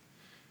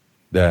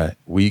that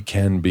we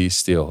can be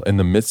still in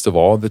the midst of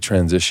all the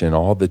transition,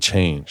 all the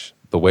change,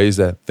 the ways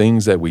that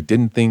things that we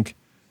didn't think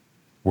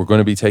were going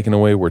to be taken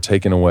away were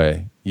taken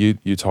away.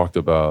 You talked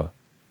about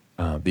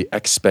the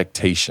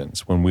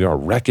expectations when we are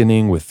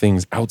reckoning with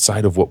things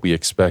outside of what we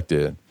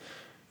expected,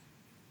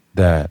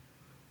 that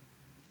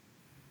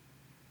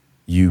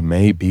you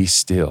may be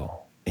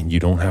still, and you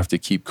don't have to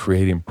keep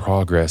creating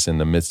progress in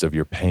the midst of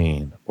your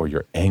pain or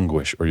your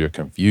anguish or your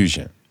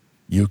confusion.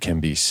 You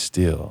can be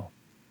still.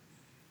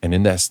 And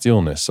in that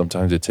stillness,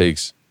 sometimes it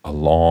takes a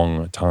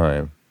long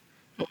time,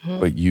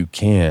 but you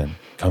can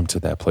come to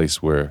that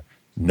place where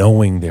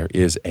knowing there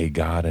is a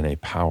God and a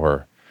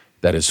power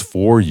that is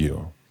for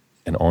you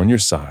and on your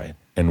side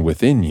and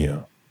within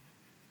you,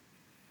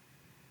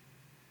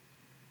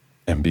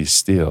 and be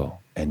still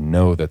and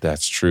know that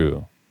that's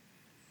true,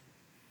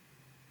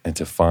 and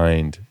to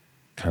find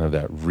kind of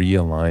that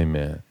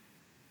realignment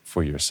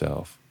for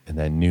yourself and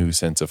that new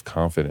sense of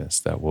confidence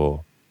that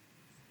will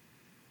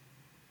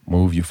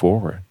move you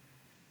forward.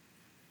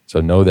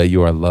 So know that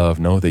you are loved,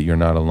 know that you're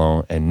not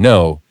alone, and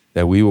know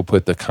that we will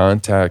put the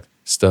contact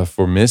stuff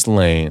for Miss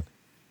Laine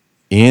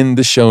in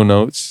the show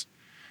notes.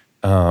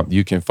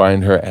 You can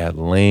find her at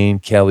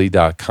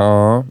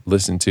lainekelly.com.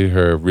 Listen to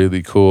her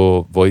really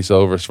cool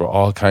voiceovers for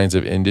all kinds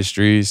of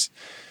industries.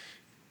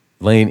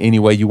 Laine, any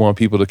way you want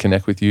people to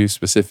connect with you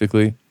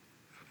specifically?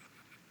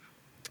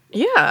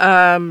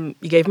 Yeah,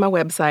 you gave my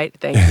website.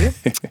 Thank you.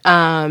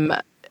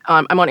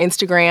 I'm on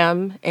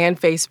Instagram and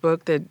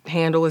Facebook. The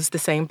handle is the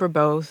same for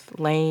both.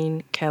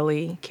 Laine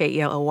Kelly,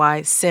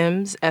 Kelly,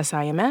 Sims,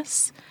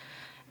 Sims.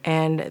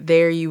 And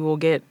there you will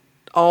get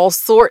all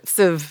sorts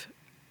of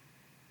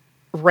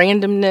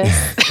randomness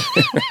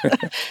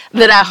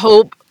that I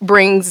hope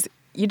brings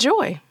you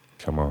joy.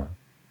 Come on.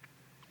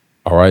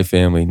 All right,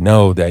 family,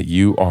 know that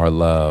you are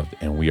loved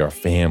and we are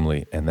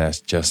family, and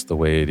that's just the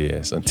way it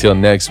is. Until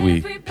next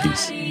week,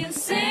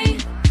 peace.